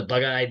cards with the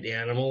bug-eyed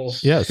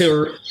animals. Yes. They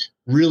were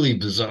really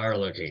bizarre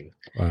looking.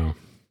 Wow.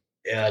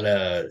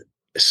 And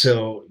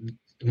so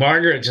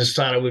Margaret just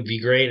thought it would be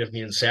great if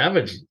me and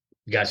Savage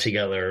got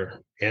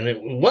together. And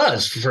it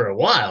was for a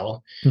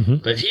while,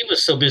 but he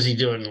was so busy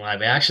doing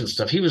live action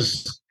stuff. He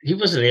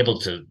wasn't able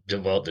to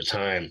devote the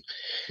time.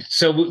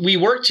 So we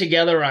worked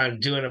together on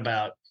doing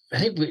about, I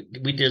think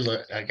we did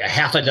like a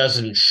half a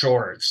dozen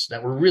shorts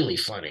that were really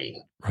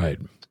funny, right?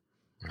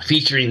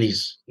 Featuring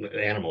these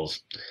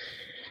animals,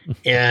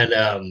 and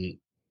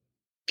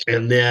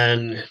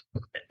then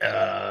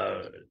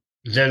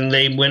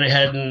they went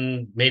ahead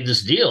and made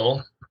this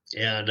deal,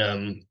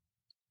 and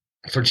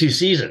for 2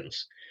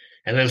 seasons,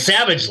 and then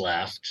Savage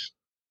left,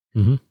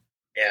 and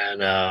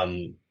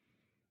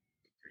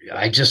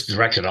I just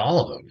directed all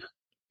of them,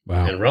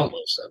 and wrote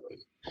most of them.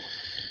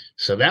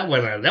 So that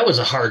was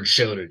a hard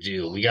show to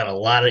do. We got a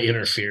lot of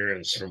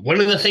interference from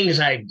one of the things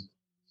I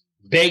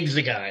begged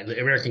the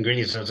American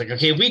Greetings. I was like,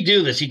 okay, if we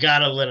do this, you got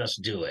to let us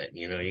do it,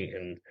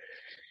 and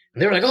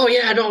they were like, oh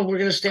yeah, no, we're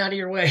going to stay out of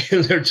your way.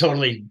 And they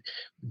totally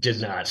did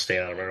not stay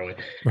out of our way.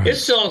 Right.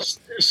 It's still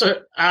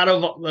out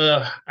of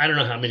I don't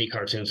know how many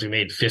cartoons we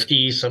made,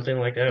 50, something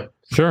like that.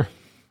 Sure.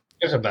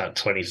 There's about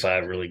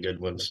 25 really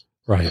good ones.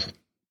 Right.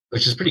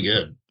 Which is pretty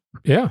good.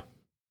 Yeah.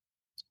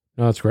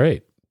 No, that's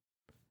great.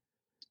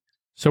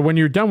 So when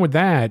you're done with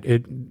that,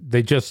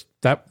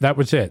 that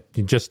was it.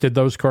 You just did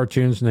those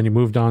cartoons, and then you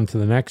moved on to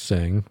the next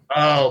thing.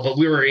 Oh, but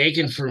we were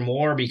aching for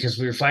more because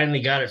we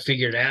finally got it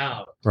figured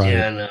out. Right.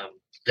 And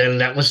then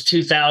that was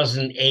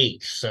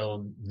 2008.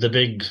 So the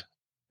big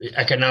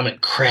economic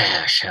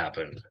crash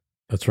happened.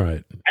 That's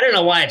right. I don't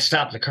know why it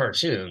stopped the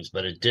cartoons,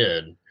 but it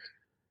did.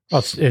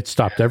 Well, it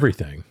stopped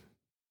everything.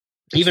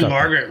 Even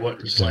Margaret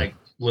was like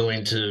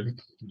willing to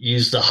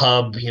use the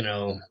hub,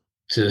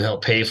 to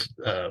help pay,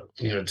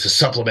 to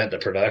supplement the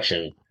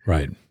production.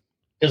 Right.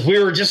 Because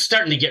we were just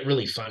starting to get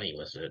really funny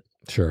with it.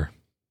 Sure.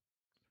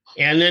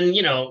 And then,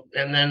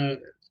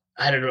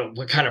 I don't know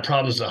what kind of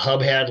problems the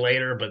hub had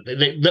later, but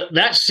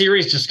that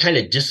series just kind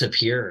of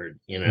disappeared,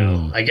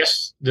 I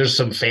guess there's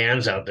some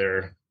fans out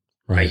there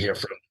I hear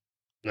from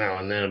now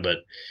and then, but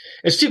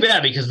it's too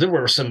bad because there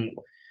were a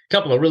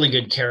couple of really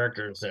good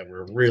characters that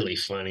were really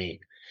funny.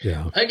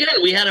 Yeah.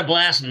 Again, we had a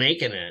blast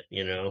making it,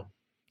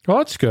 Well,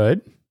 that's good.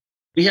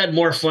 We had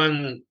more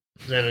fun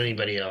than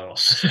anybody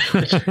else.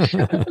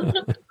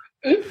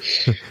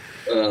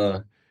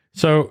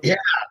 So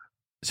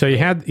you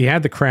had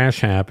the crash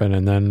happen,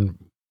 and then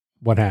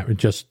what happened?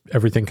 Just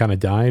everything kind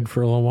of died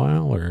for a little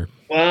while, or?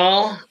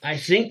 Well, I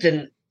think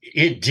that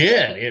it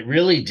did. It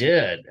really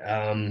did.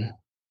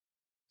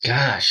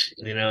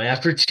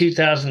 After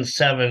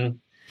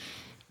 2007,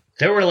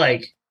 there were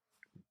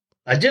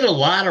I did a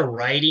lot of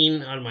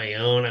writing on my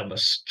own. I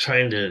was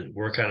trying to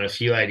work on a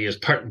few ideas.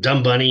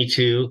 Dumb Bunny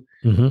too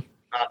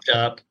popped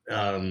up.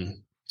 I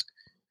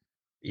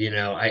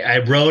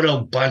wrote a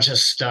bunch of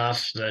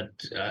stuff that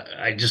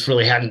I just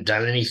really hadn't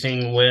done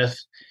anything with.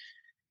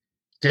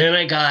 Then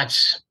I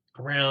got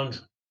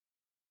around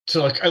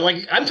to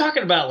I'm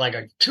talking about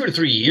 2 or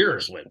 3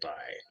 years went by.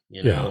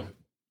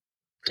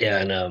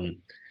 And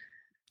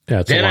Yeah,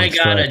 it's a then long I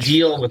got a stretch.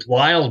 deal with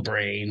Wild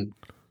Brain.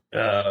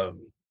 One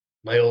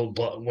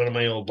of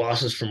my old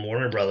bosses from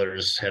Warner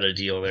Brothers had a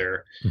deal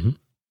there. Mhm.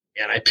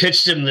 And I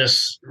pitched him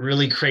this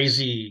really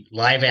crazy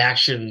live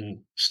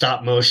action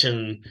stop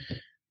motion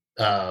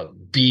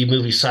B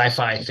movie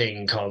sci-fi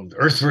thing called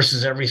Earth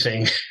versus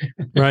Everything.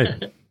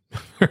 Right.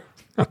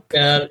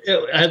 And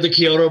I had the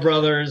Kyoto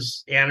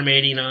brothers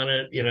animating on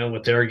it,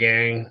 with their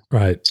gang.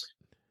 Right.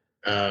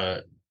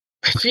 I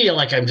feel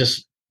like I'm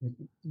just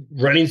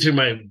running through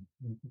my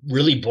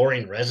really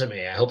boring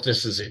resume. I hope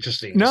this is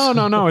interesting.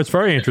 No. It's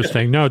very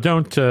interesting. No,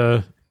 don't.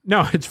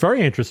 No, it's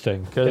very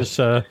interesting because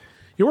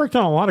you worked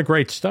on a lot of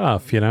great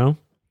stuff,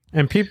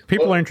 and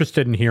people are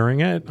interested in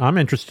hearing it. I'm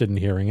interested in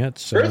hearing it.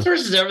 So. Earth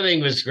versus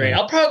Everything was great. Yeah.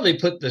 I'll probably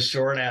put the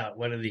short out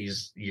one of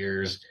these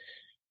years,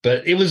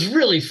 but it was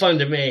really fun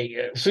to make.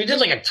 So we did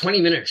like a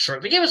 20-minute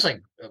short. They gave us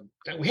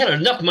we had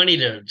enough money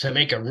to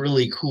make a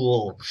really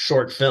cool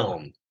short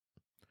film.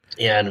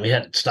 And we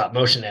had stop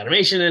motion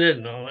animation in it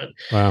and all that.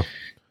 Wow.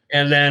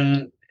 And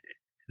then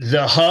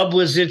the Hub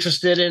was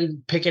interested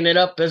in picking it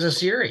up as a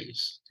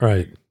series.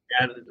 Right.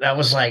 And that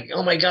was like,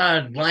 oh my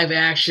God, live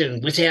action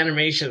with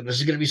animation. This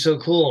is going to be so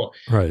cool.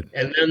 Right.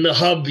 And then the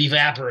Hub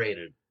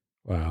evaporated.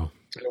 Wow.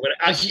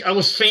 I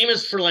was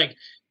famous for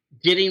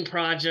getting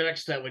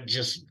projects that would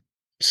just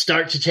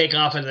start to take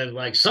off and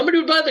then somebody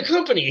would buy the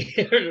company.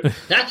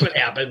 That's what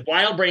happened.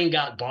 Wild Brain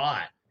got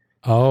bought.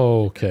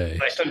 Oh, okay.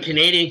 By some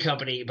Canadian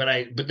company,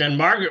 but then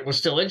Margaret was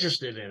still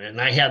interested in it, and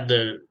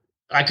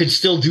I could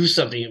still do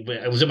something.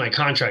 It was in my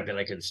contract that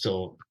I could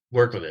still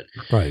work with it.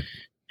 Right.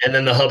 And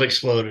then the Hub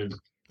exploded.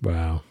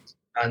 Wow.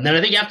 And then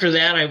I think after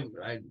that,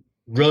 I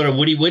wrote a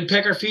Woody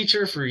Woodpecker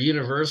feature for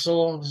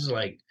Universal. This is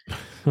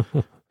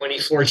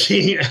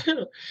 2014.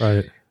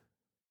 Right.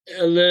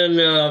 And then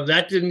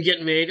that didn't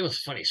get made. It was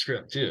a funny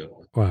script too.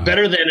 Wow.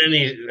 Better than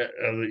any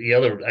of the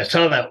other. I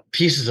saw that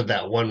pieces of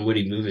that one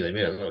Woody movie they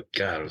made. Oh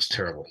God, it was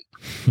terrible.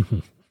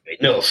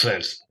 No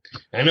offense.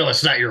 I know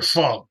it's not your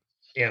fault,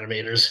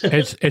 animators.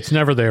 It's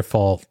never their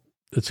fault.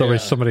 It's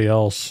always somebody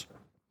else.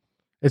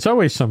 It's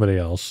always somebody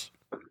else.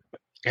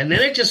 And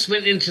then it just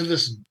went into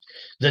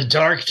the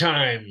dark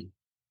time.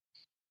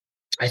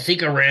 I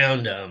think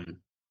around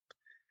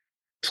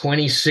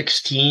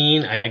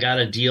 2016, I got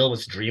a deal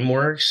with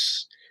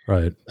DreamWorks.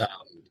 Right.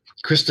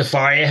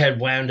 Christopheria had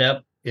wound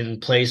up in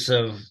place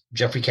of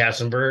Jeffrey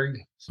Katzenberg,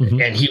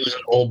 Mhm. and he was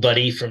an old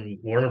buddy from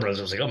Warner Bros.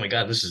 I was like, oh my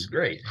God, this is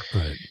great.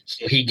 Right.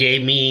 So he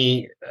gave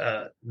me,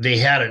 they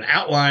had an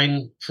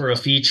outline for a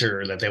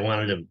feature that they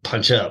wanted to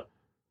punch up.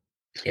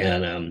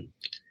 And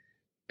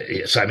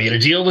so I made a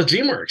deal with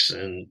DreamWorks,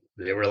 and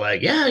they were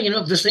like, yeah,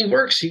 if this thing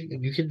works,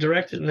 you could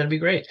direct it and that'd be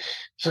great.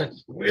 So I'm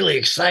really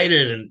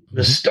excited. And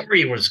the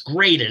story was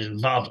great. It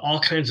involved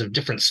all kinds of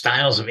different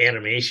styles of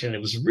animation.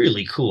 It was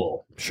really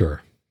cool.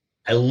 Sure.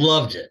 I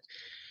loved it.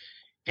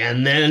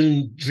 And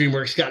then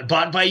DreamWorks got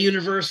bought by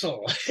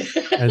Universal.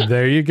 And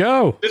there you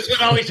go. This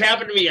would always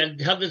happen to me. I'd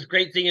have this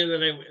great thing, and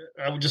then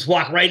I would just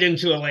walk right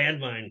into a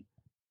landmine.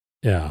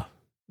 Yeah.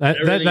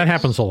 That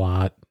happens a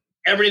lot.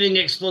 Everything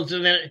explodes.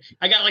 And then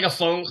I got a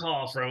phone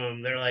call from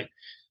them. They're like,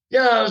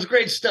 yeah, it was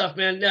great stuff,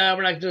 man. No,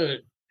 we're not doing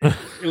it.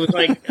 It was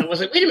I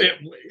was like, wait a minute,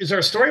 is there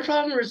a story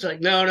problem? Or it's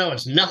like, no,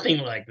 it's nothing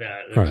like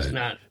that. It was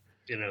not,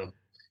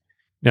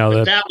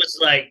 No, that was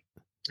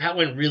that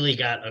one really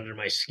got under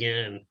my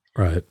skin.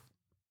 Right.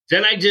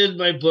 Then I did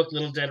my book,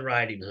 Little Dead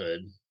Riding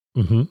Hood,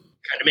 Mm-hmm.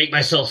 kind of make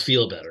myself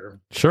feel better.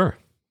 Sure.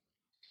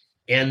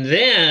 And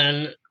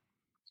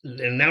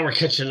now we're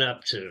catching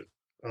up to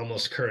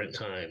almost current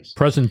times.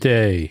 Present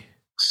day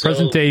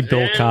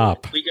Bill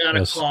Kopp. We got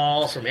a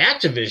call from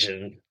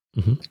Activision,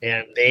 Mm-hmm.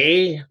 and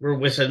they were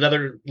with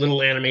another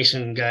little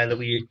animation guy that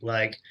we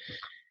like,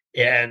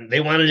 and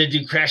they wanted to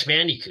do Crash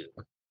Bandicoot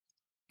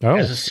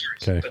as a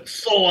series, but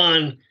full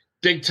on,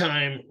 big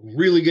time,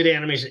 really good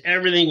animation,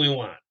 everything we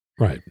want.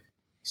 Right.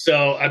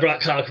 So I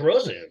brought Kyle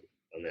Carosa in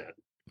on that.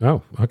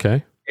 Oh,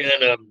 okay.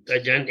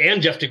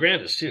 And Jeff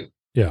DeGrandis too.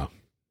 Yeah.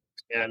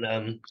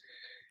 And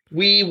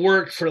we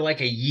worked for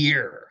a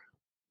year.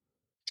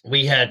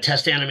 We had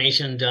test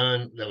animation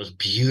done that was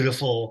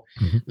beautiful.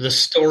 Mm-hmm. The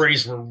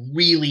stories were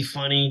really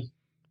funny.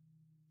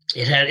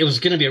 It was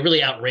going to be a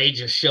really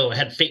outrageous show. It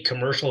had fake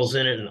commercials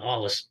in it and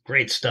all this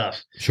great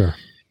stuff. Sure.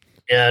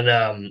 And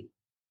now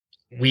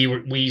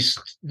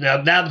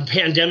the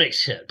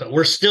pandemic's hit, but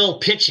we're still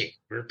pitching.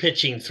 We're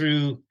pitching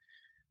through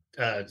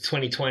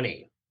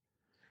 2020.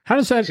 How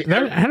does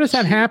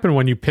that happen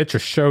when you pitch a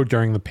show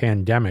during the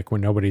pandemic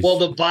when nobody's? Well,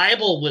 the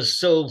Bible was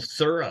so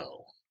thorough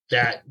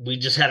that we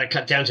just had to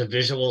cut down to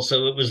visual.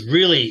 So it was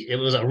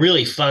a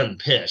really fun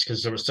pitch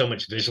because there was so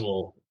much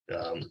visual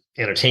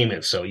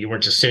entertainment. So you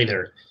weren't just sitting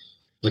there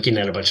looking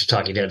at a bunch of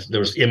talking heads. There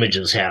was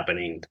images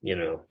happening,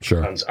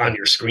 Sure. on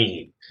your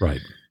screen.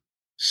 Right.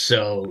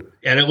 So,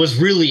 and it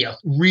was really a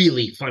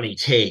really funny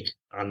take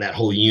on that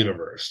whole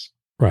universe.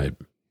 Right.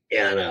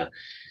 And,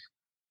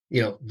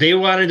 they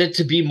wanted it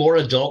to be more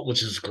adult,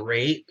 which is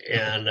great.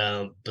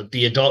 And, but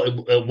the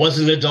adult, it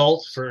wasn't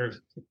adult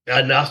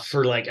enough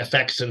for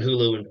effects and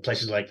Hulu and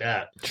places like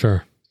that.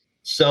 Sure.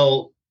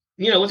 So,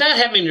 without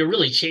having to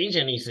really change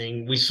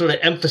anything, we sort of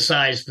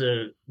emphasized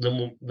the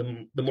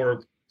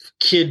more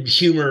kid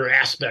humor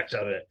aspect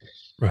of it.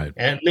 Right.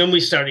 And then we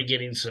started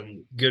getting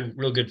some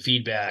real good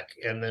feedback.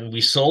 And then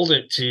we sold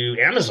it to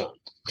Amazon.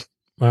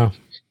 Wow.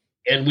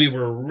 And we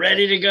were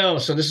ready to go.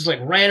 So this is like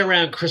right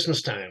around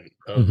Christmas time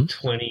of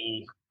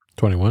 2020.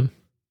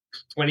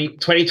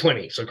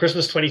 So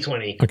Christmas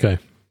 2020. Okay.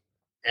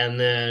 And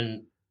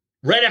then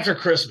right after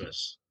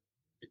Christmas,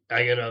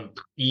 I get an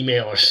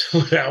email or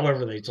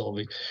however they told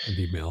me. An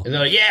email. And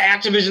they're like, yeah,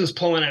 Activision's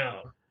pulling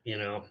out. They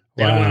don't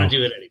want to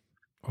do it anymore.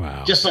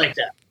 Wow. Just like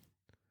that.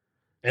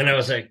 And I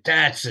was like,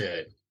 that's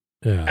it.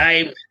 Yeah.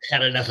 I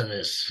had enough of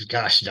this.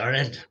 Gosh darn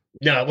it.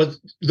 No,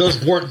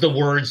 those weren't the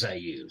words I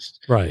used.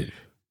 Right.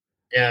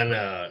 And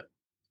I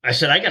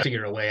said, I got to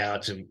figure a way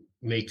out to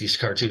make these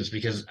cartoons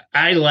because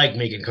I like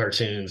making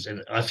cartoons.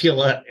 And I feel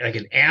like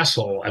an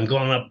asshole. I'm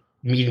going up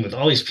meeting with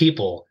all these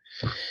people.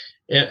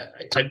 And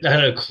I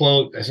had a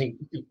quote, I think,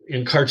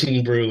 in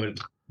Cartoon Brew,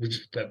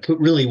 which I put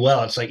really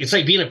well. It's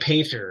like being a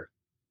painter,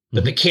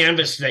 but the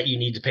canvas that you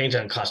need to paint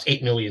on costs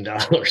 $8 million.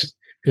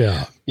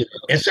 Yeah.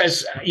 It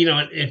says,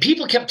 and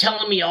people kept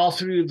telling me all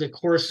through the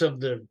course of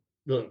the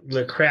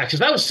craft, because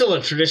that was still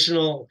a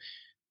traditional,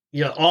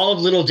 all of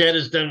Little Dead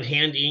is done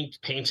hand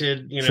inked,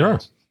 painted, Sure.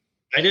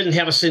 I didn't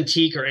have a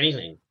Cintiq or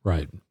anything.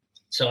 Right.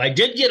 So I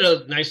did get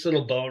a nice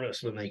little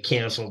bonus when they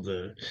canceled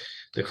the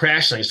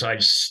crash thing. So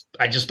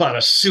I just bought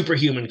a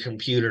superhuman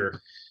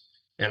computer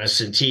and a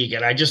Cintiq,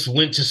 and I just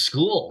went to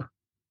school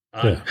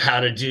on how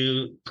to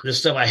do this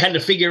stuff. I had to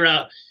figure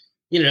out,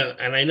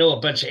 and I know a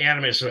bunch of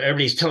animators, so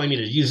everybody's telling me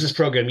to use this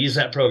program, use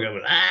that program.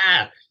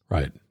 And,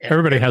 right.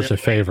 Everybody has a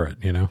favorite,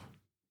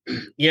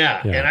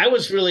 Yeah. And I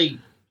was really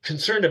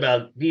concerned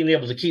about being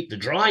able to keep the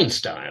drawing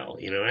style,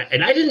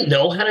 and I didn't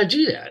know how to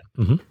do that.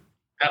 Mm-hmm.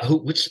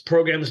 Which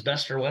program is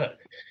best or what.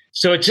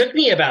 So it took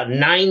me about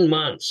 9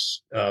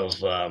 months of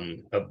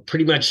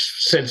pretty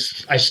much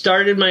since I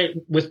started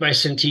with my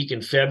Cintiq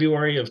in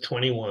February of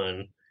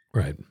 21.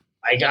 Right.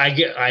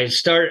 I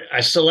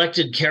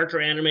selected Character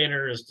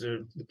Animator as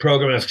the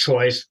program of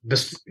choice.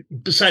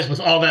 Besides, with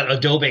all that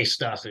Adobe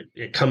stuff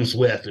it comes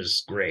with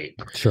is great.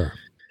 Sure.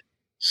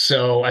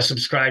 So I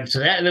subscribed to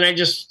that, and then I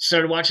just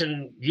started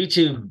watching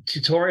YouTube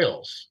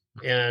tutorials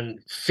and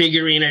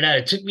figuring it out.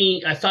 It took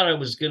me, I thought I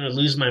was going to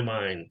lose my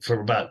mind for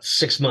about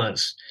 6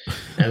 months.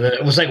 And then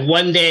it was like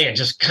one day it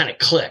just kind of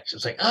clicked.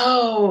 It's like,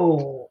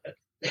 oh,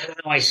 now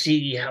I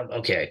see how,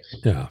 okay.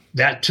 Yeah.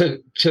 That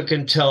took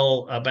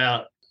until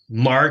about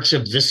March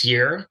of this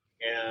year.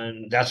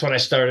 And that's when I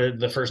started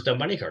the first Dumb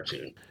Bunny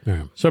cartoon.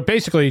 Yeah. So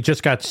basically you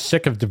just got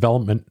sick of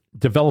development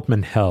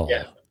hell.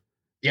 Yeah.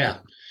 Yeah.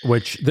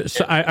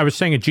 So I was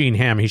saying to Gene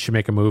Hamm, he should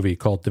make a movie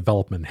called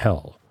Development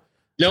Hell.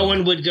 No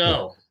one would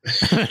go.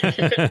 First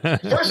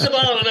of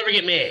all, it'll never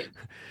get made.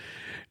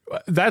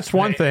 That's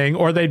one thing.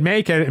 Or they'd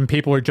make it and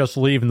people would just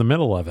leave in the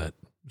middle of it.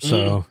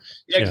 So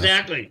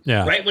exactly.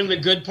 Yeah. Right when the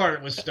good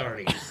part was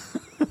starting.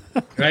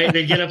 Right?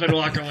 They'd get up and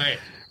walk away.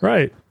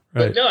 Right.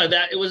 But no,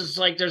 it was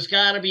like there's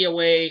got to be a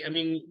way. I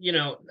mean,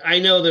 I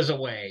know there's a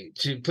way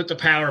to put the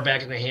power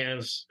back in the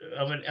hands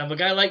of a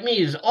guy like me.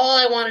 Is all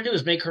I want to do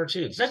is make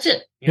cartoons. That's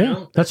it. You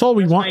know? That's all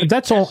we want.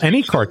 That's all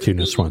any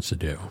cartoonist wants to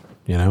do.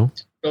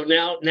 So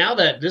now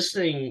that this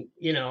thing,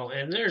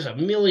 and there's a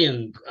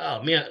million.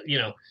 Oh man,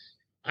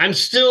 I'm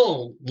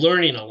still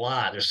learning a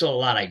lot. There's still a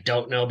lot I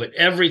don't know. But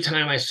every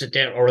time I sit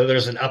down or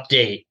there's an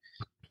update,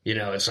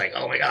 it's like,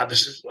 oh my God,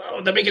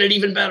 they're making it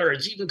even better.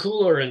 It's even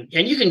cooler, and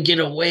you can get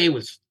away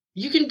with.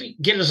 You can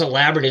get as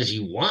elaborate as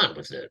you want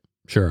with it.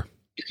 Sure.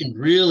 You can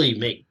really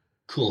make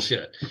cool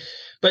shit.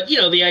 But,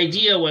 the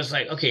idea was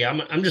like, okay,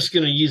 I'm just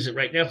going to use it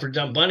right now for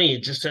Dumb Bunny.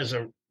 It just as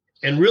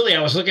and really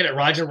I was looking at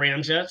Roger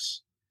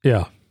Ramjet's.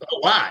 Yeah. A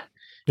lot.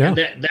 Yeah.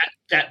 And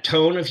that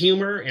tone of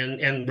humor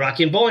and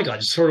Rocky and Bullwinkle, I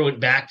just sort of went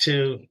back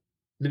to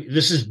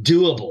this is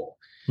doable.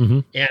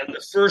 Mm-hmm. And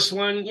the first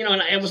one,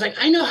 and I was like,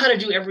 I know how to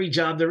do every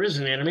job there is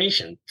in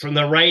animation, from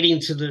the writing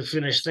to the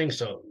finished thing.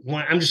 So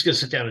I'm just going to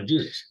sit down and do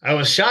this. I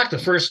was shocked. The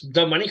first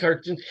Dumb Bunny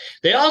cartoon,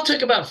 they all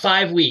took about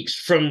 5 weeks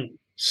from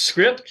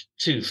script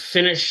to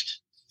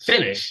finished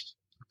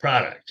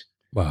product.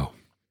 Wow.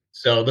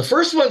 So the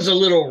first one's a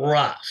little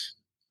rough,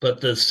 but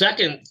the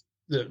second,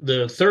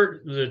 the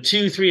third, the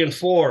 2, 3, and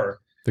 4,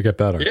 they get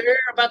better. They're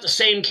about the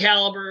same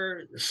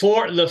caliber.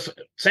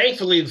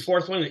 Thankfully, the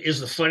fourth one is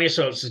the funniest,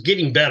 so it's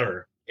getting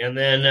better. And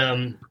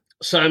then,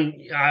 so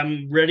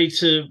I'm ready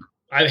to.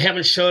 I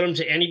haven't showed them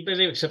to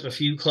anybody except a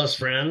few close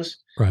friends.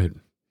 Right.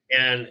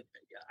 And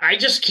I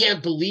just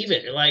can't believe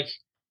it. Like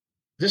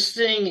this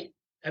thing.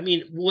 I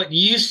mean, what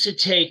used to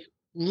take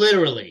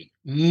literally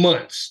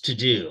months to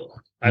do,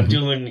 I'm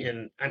doing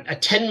in a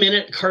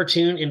 10-minute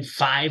cartoon in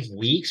 5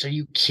 weeks. Are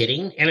you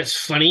kidding? And it's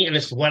funny, and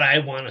it's what I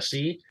want to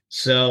see.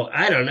 So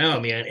I don't know,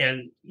 man.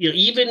 And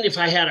even if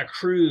I had a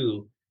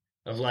crew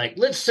of like,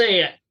 let's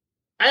say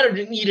I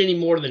don't need any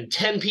more than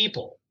 10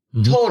 people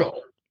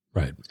total.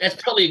 Right. That's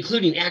probably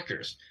including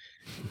actors.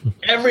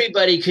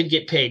 Everybody could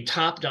get paid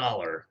top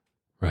dollar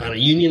on a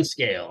union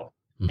scale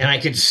and I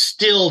could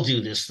still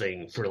do this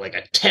thing for like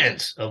a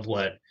tenth of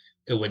what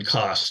it would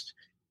cost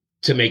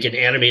to make an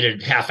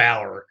animated half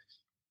hour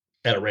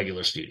at a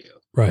regular studio.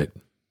 Right.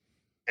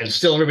 And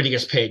still everybody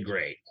gets paid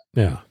great.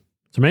 Yeah.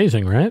 It's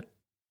amazing, right?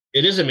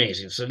 It is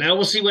amazing. So now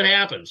we'll see what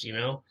happens, you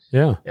know?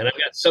 Yeah. And I've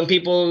got some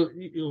people,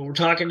 we're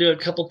talking to a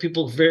couple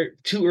people very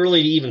too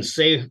early to even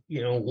say,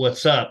 you know,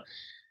 what's up.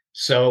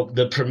 So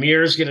the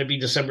premiere is going to be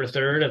December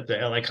 3rd at the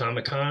LA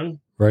Comic-Con.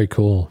 Very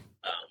cool.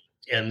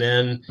 And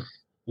then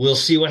we'll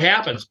see what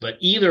happens. But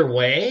either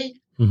way,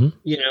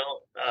 you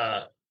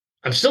know,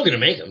 I'm still going to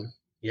make them,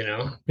 you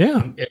know?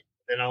 Yeah.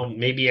 And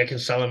maybe I can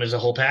sell them as a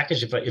whole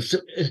package. If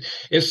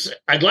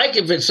I'd like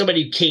if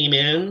somebody came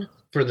in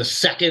for the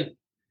second,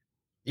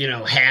 you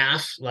know,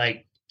 half,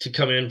 like to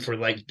come in for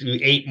like do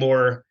 8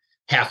 more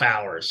half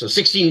hours, so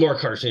 16 more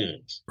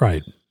cartoons,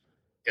 right?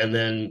 And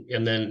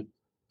then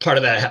part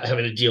of that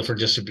having a deal for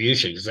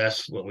distribution, because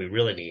that's what we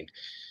really need.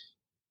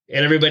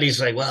 And everybody's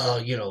like, well,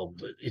 you know,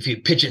 if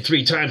you pitch it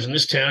 3 times in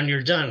this town,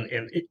 you're done.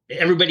 And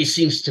everybody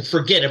seems to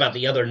forget about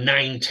the other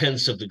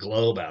 9/10 of the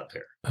globe out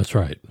there. That's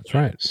right. That's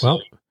right. So,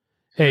 well,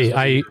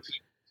 hey,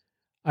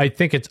 I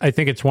think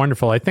it's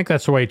wonderful. I think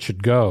that's the way it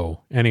should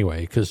go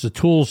anyway, because the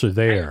tools are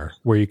there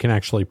where you can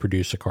actually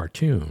produce a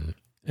cartoon,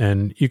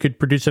 and you could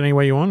produce it any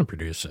way you want to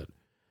produce it.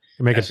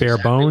 You make it bare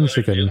bones.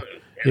 You can,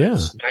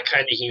 it's that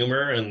kind of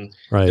humor, and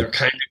they're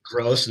kind of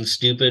gross and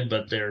stupid,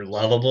 but they're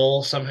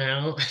lovable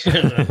somehow.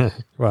 And,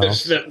 well,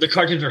 the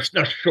cartoons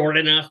are short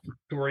enough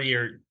to where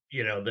you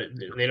know,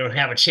 they don't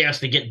have a chance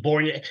to get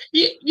boring.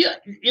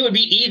 It would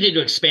be easy to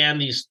expand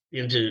these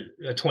into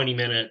a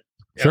 20-minute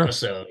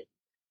episode.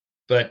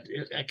 But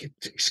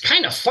it's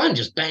kind of fun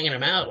just banging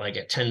them out like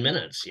at 10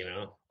 minutes, you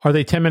know. Are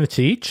they 10 minutes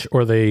each,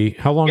 or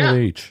how long are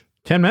they each?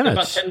 10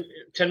 minutes? About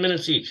 10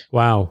 minutes each.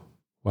 Wow.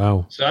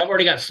 So I've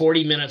already got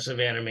 40 minutes of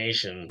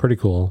animation. Pretty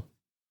cool.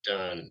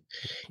 Done.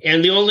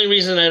 And the only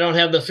reason I don't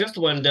have the 5th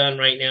one done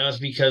right now is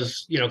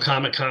because, you know,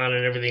 Comic-Con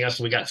and everything else.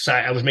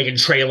 I was making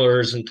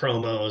trailers and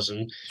promos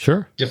and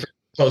different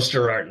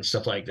poster art and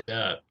stuff like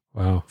that.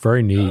 Wow.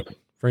 Very neat.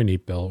 Very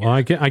neat, Bill. Well,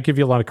 I give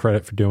you a lot of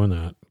credit for doing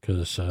that,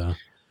 because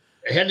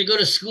I had to go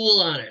to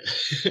school on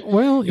it.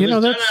 Well, you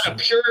know, that's out of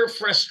pure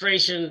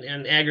frustration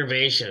and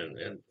aggravation.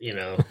 And, you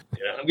know,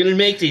 I'm going to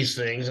make these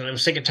things, and I'm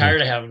sick and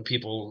tired of having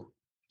people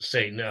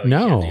say, no, you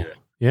can't do that.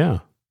 Yeah.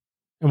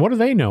 And what do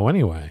they know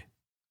anyway?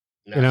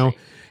 Nothing. You know,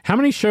 how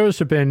many shows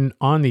have been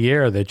on the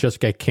air that just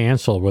get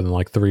canceled within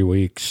like 3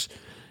 weeks?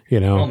 You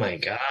know? Oh my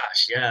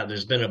gosh. Yeah.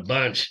 There's been a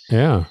bunch.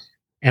 Yeah.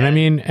 And I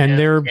mean, and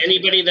they're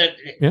anybody that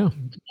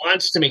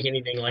wants to make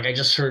anything, like I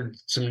just heard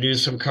some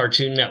news from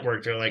Cartoon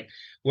Network. They're like,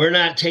 we're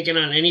not taking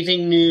on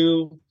anything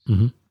new,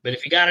 but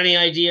if you got any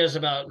ideas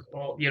about,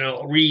 you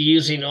know,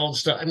 reusing old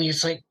stuff, I mean,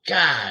 it's like,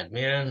 God,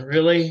 man,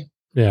 really?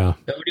 Yeah.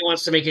 Nobody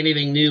wants to make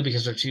anything new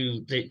because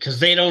because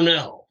they don't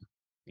know,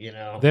 you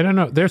know. They don't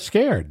know. They're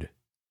scared.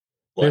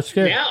 Well, they're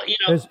scared. Now, you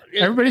know,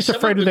 everybody's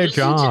afraid of their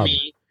job.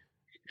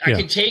 I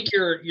could take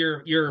your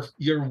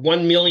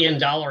 $1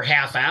 million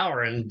half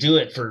hour and do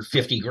it for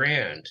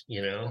 $50,000,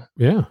 you know?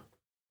 Yeah.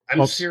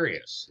 I'm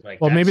serious.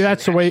 Like, well, maybe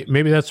that's the way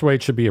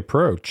it should be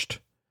approached.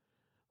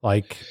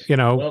 Like, you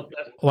know,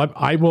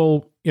 I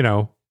will, you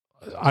know,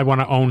 I want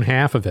to own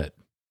half of it,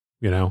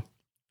 you know,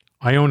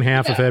 I own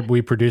half of it.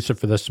 We produce it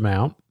for this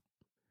amount.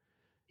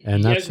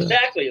 And that's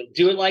exactly.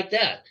 Do it like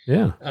that.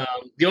 Yeah.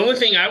 The only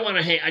thing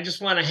I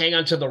just want to hang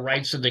on to the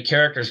rights of the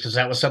characters, because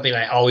that was something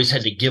I always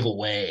had to give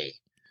away.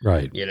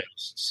 Right. You know,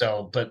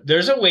 so, but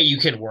there's a way you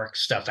can work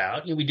stuff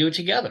out. We do it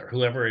together,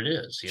 whoever it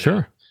is. You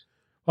know?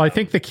 Well, I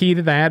think the key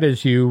to that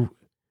is you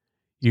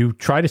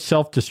try to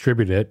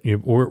self-distribute it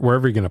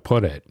wherever you're going to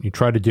put it. You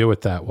try to do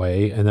it that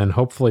way, and then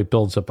hopefully it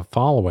builds up a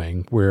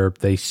following where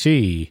they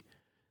see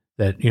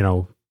that, you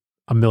know,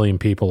 1 million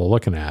people are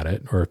looking at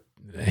it, or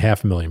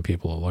 500,000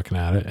 people are looking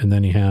at it, and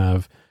then you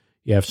have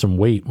some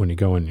weight when you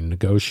go in and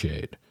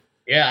negotiate.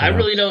 Yeah, I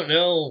really don't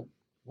know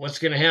what's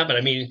going to happen.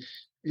 I mean,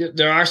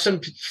 there are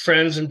some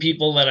friends and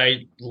people that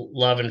I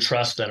love and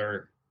trust that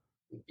are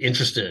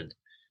interested,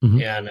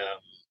 and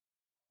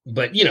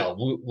but you know,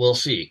 we'll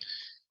see.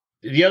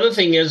 The other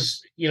thing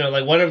is, you know,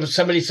 like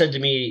somebody said to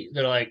me,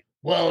 they're like,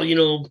 well, you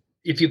know,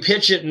 if you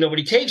pitch it and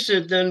nobody takes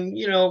it, then,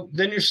 you know,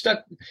 then you're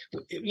stuck,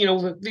 you know,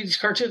 with these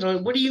cartoons. I'm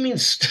like, what do you mean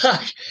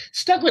stuck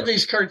with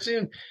these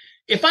cartoons?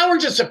 If I were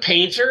just a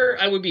painter,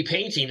 I would be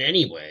painting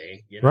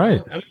anyway. You know?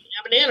 Right. I'm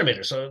an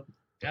animator, so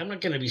I'm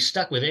not going to be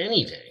stuck with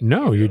anything.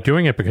 No, you're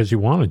doing it because you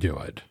want to do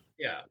it.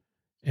 Yeah.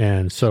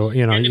 And so,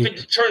 you know, and if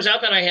it turns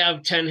out that I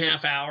have 10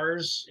 half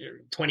hours,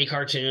 20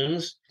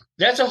 cartoons,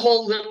 that's a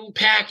whole little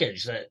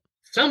package that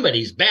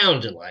somebody's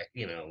bound to like,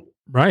 you know.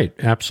 Right.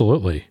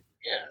 Absolutely.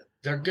 Yeah.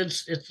 They're good.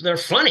 They're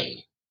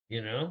funny,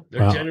 you know,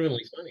 they're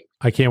genuinely funny.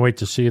 I can't wait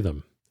to see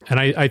them. And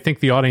I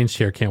think the audience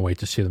here can't wait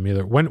to see them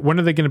either. When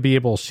are they going to be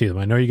able to see them?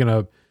 I know you're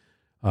going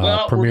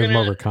to premiere them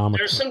over Comic.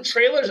 There's some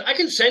trailers. I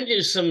can send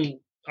you some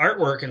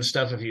artwork and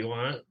stuff if you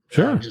want.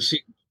 Sure. Just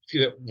see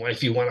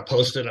if you want to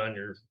post it on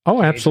your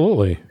Oh, page.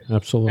 Absolutely.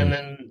 And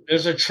then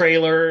there's a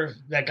trailer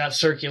that got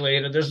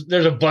circulated.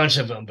 There's a bunch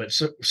of them, but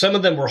some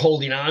of them we're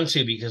holding on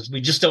to because we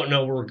just don't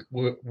know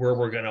where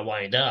we're going to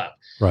wind up.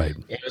 Right.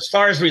 And as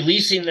far as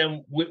releasing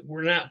them,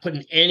 we're not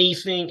putting any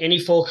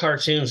full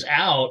cartoons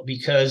out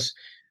because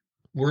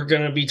we're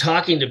going to be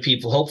talking to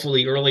people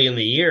hopefully early in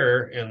the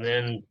year, and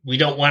then we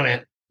don't want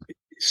to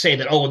say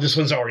that, oh, this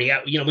one's already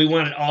out. We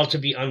want it all to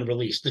be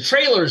unreleased. The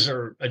trailers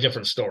are a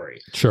different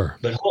story. Sure.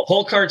 But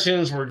whole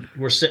cartoons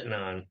we're sitting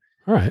on.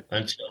 All right.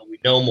 Until we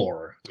know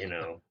more,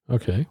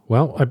 Okay.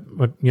 Well,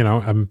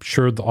 I'm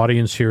sure the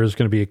audience here is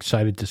going to be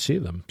excited to see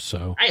them.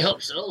 So I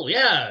hope so.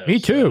 Yeah. Me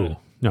too.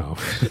 No.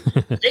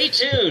 Stay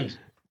tuned.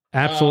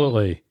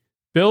 Absolutely.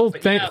 Bill,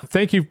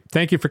 thank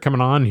you for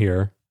coming on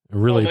here.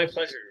 Really, my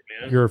pleasure,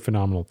 man. You're a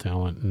phenomenal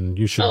talent, and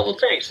you should. Oh well,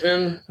 thanks,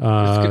 man. It's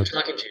good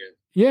talking to you.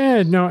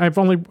 Yeah, no, I've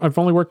only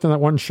worked on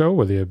that one show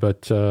with you,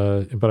 but I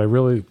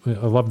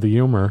love the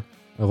humor.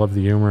 I love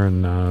the humor,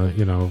 and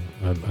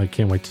I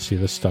can't wait to see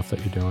this stuff that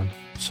you're doing.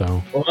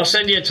 So, well, I'll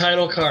send you a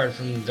title card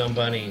from Dumb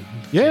Bunny.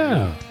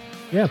 Yeah,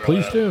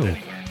 please do.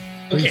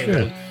 Please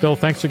do. Man. Bill,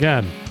 thanks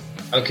again.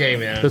 Okay,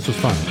 man. This was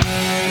fun.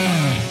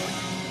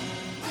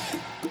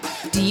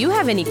 Do you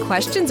have any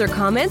questions or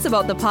comments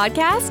about the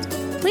podcast?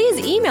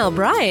 Please email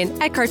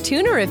Brian at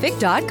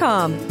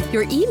Cartoonerific.com.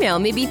 Your email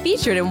may be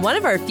featured in one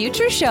of our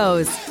future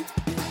shows.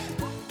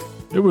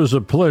 It was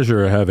a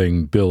pleasure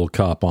having Bill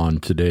Kopp on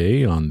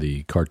today on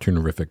the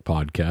Cartoonerific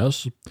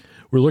podcast.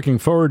 We're looking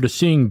forward to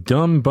seeing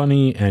Dumb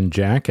Bunny and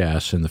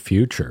Jackass in the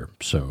future,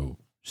 so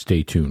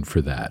stay tuned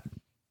for that.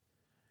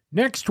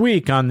 Next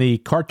week on the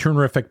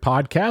Cartoonerific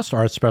podcast,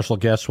 our special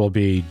guest will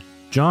be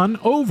John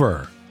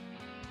Over.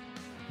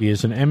 He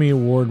is an Emmy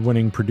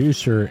Award-winning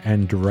producer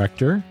and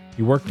director.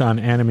 He worked on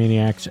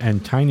Animaniacs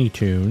and Tiny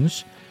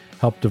Toons,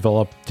 helped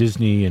develop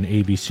Disney and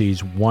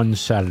ABC's One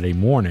Saturday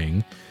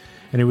Morning,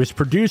 and he was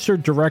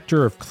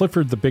producer-director of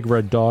Clifford the Big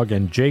Red Dog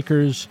and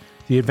Jakers,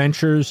 The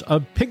Adventures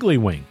of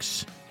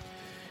Piggly-Winks.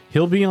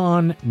 He'll be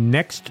on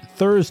next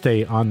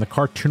Thursday on the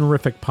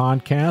Cartoonerific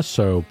podcast,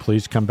 so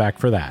please come back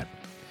for that.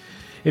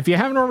 If you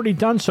haven't already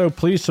done so,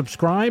 please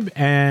subscribe,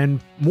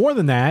 and more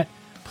than that,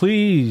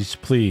 please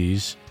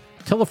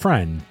tell a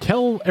friend.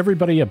 Tell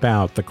everybody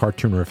about the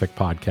Cartoonerific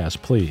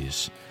podcast,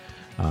 please.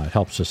 It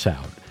helps us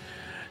out.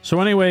 So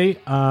anyway,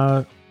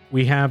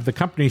 we have the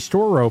company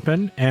store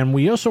open, and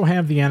we also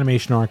have the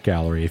Animation Art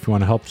Gallery. If you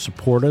want to help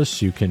support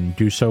us, you can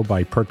do so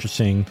by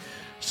purchasing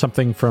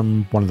something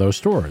from one of those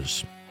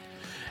stores.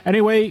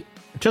 Anyway,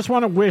 just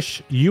want to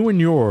wish you and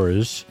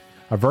yours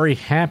a very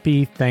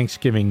happy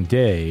Thanksgiving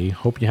Day.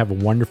 Hope you have a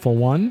wonderful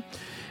one.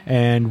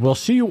 And we'll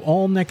see you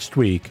all next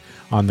week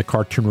on the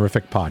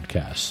Cartoonerific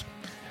podcast.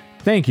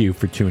 Thank you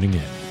for tuning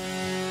in.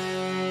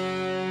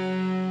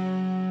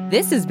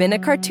 This has been a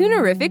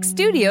Cartoonerific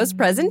Studios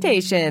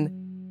presentation.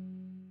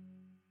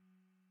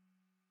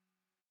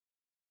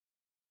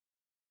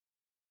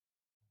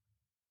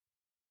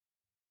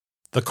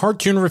 The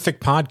Cartoonerific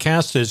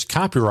podcast is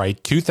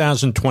copyright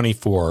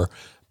 2024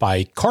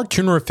 by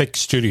Cartoonerific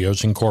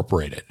Studios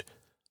Incorporated.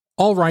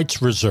 All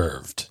rights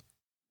reserved.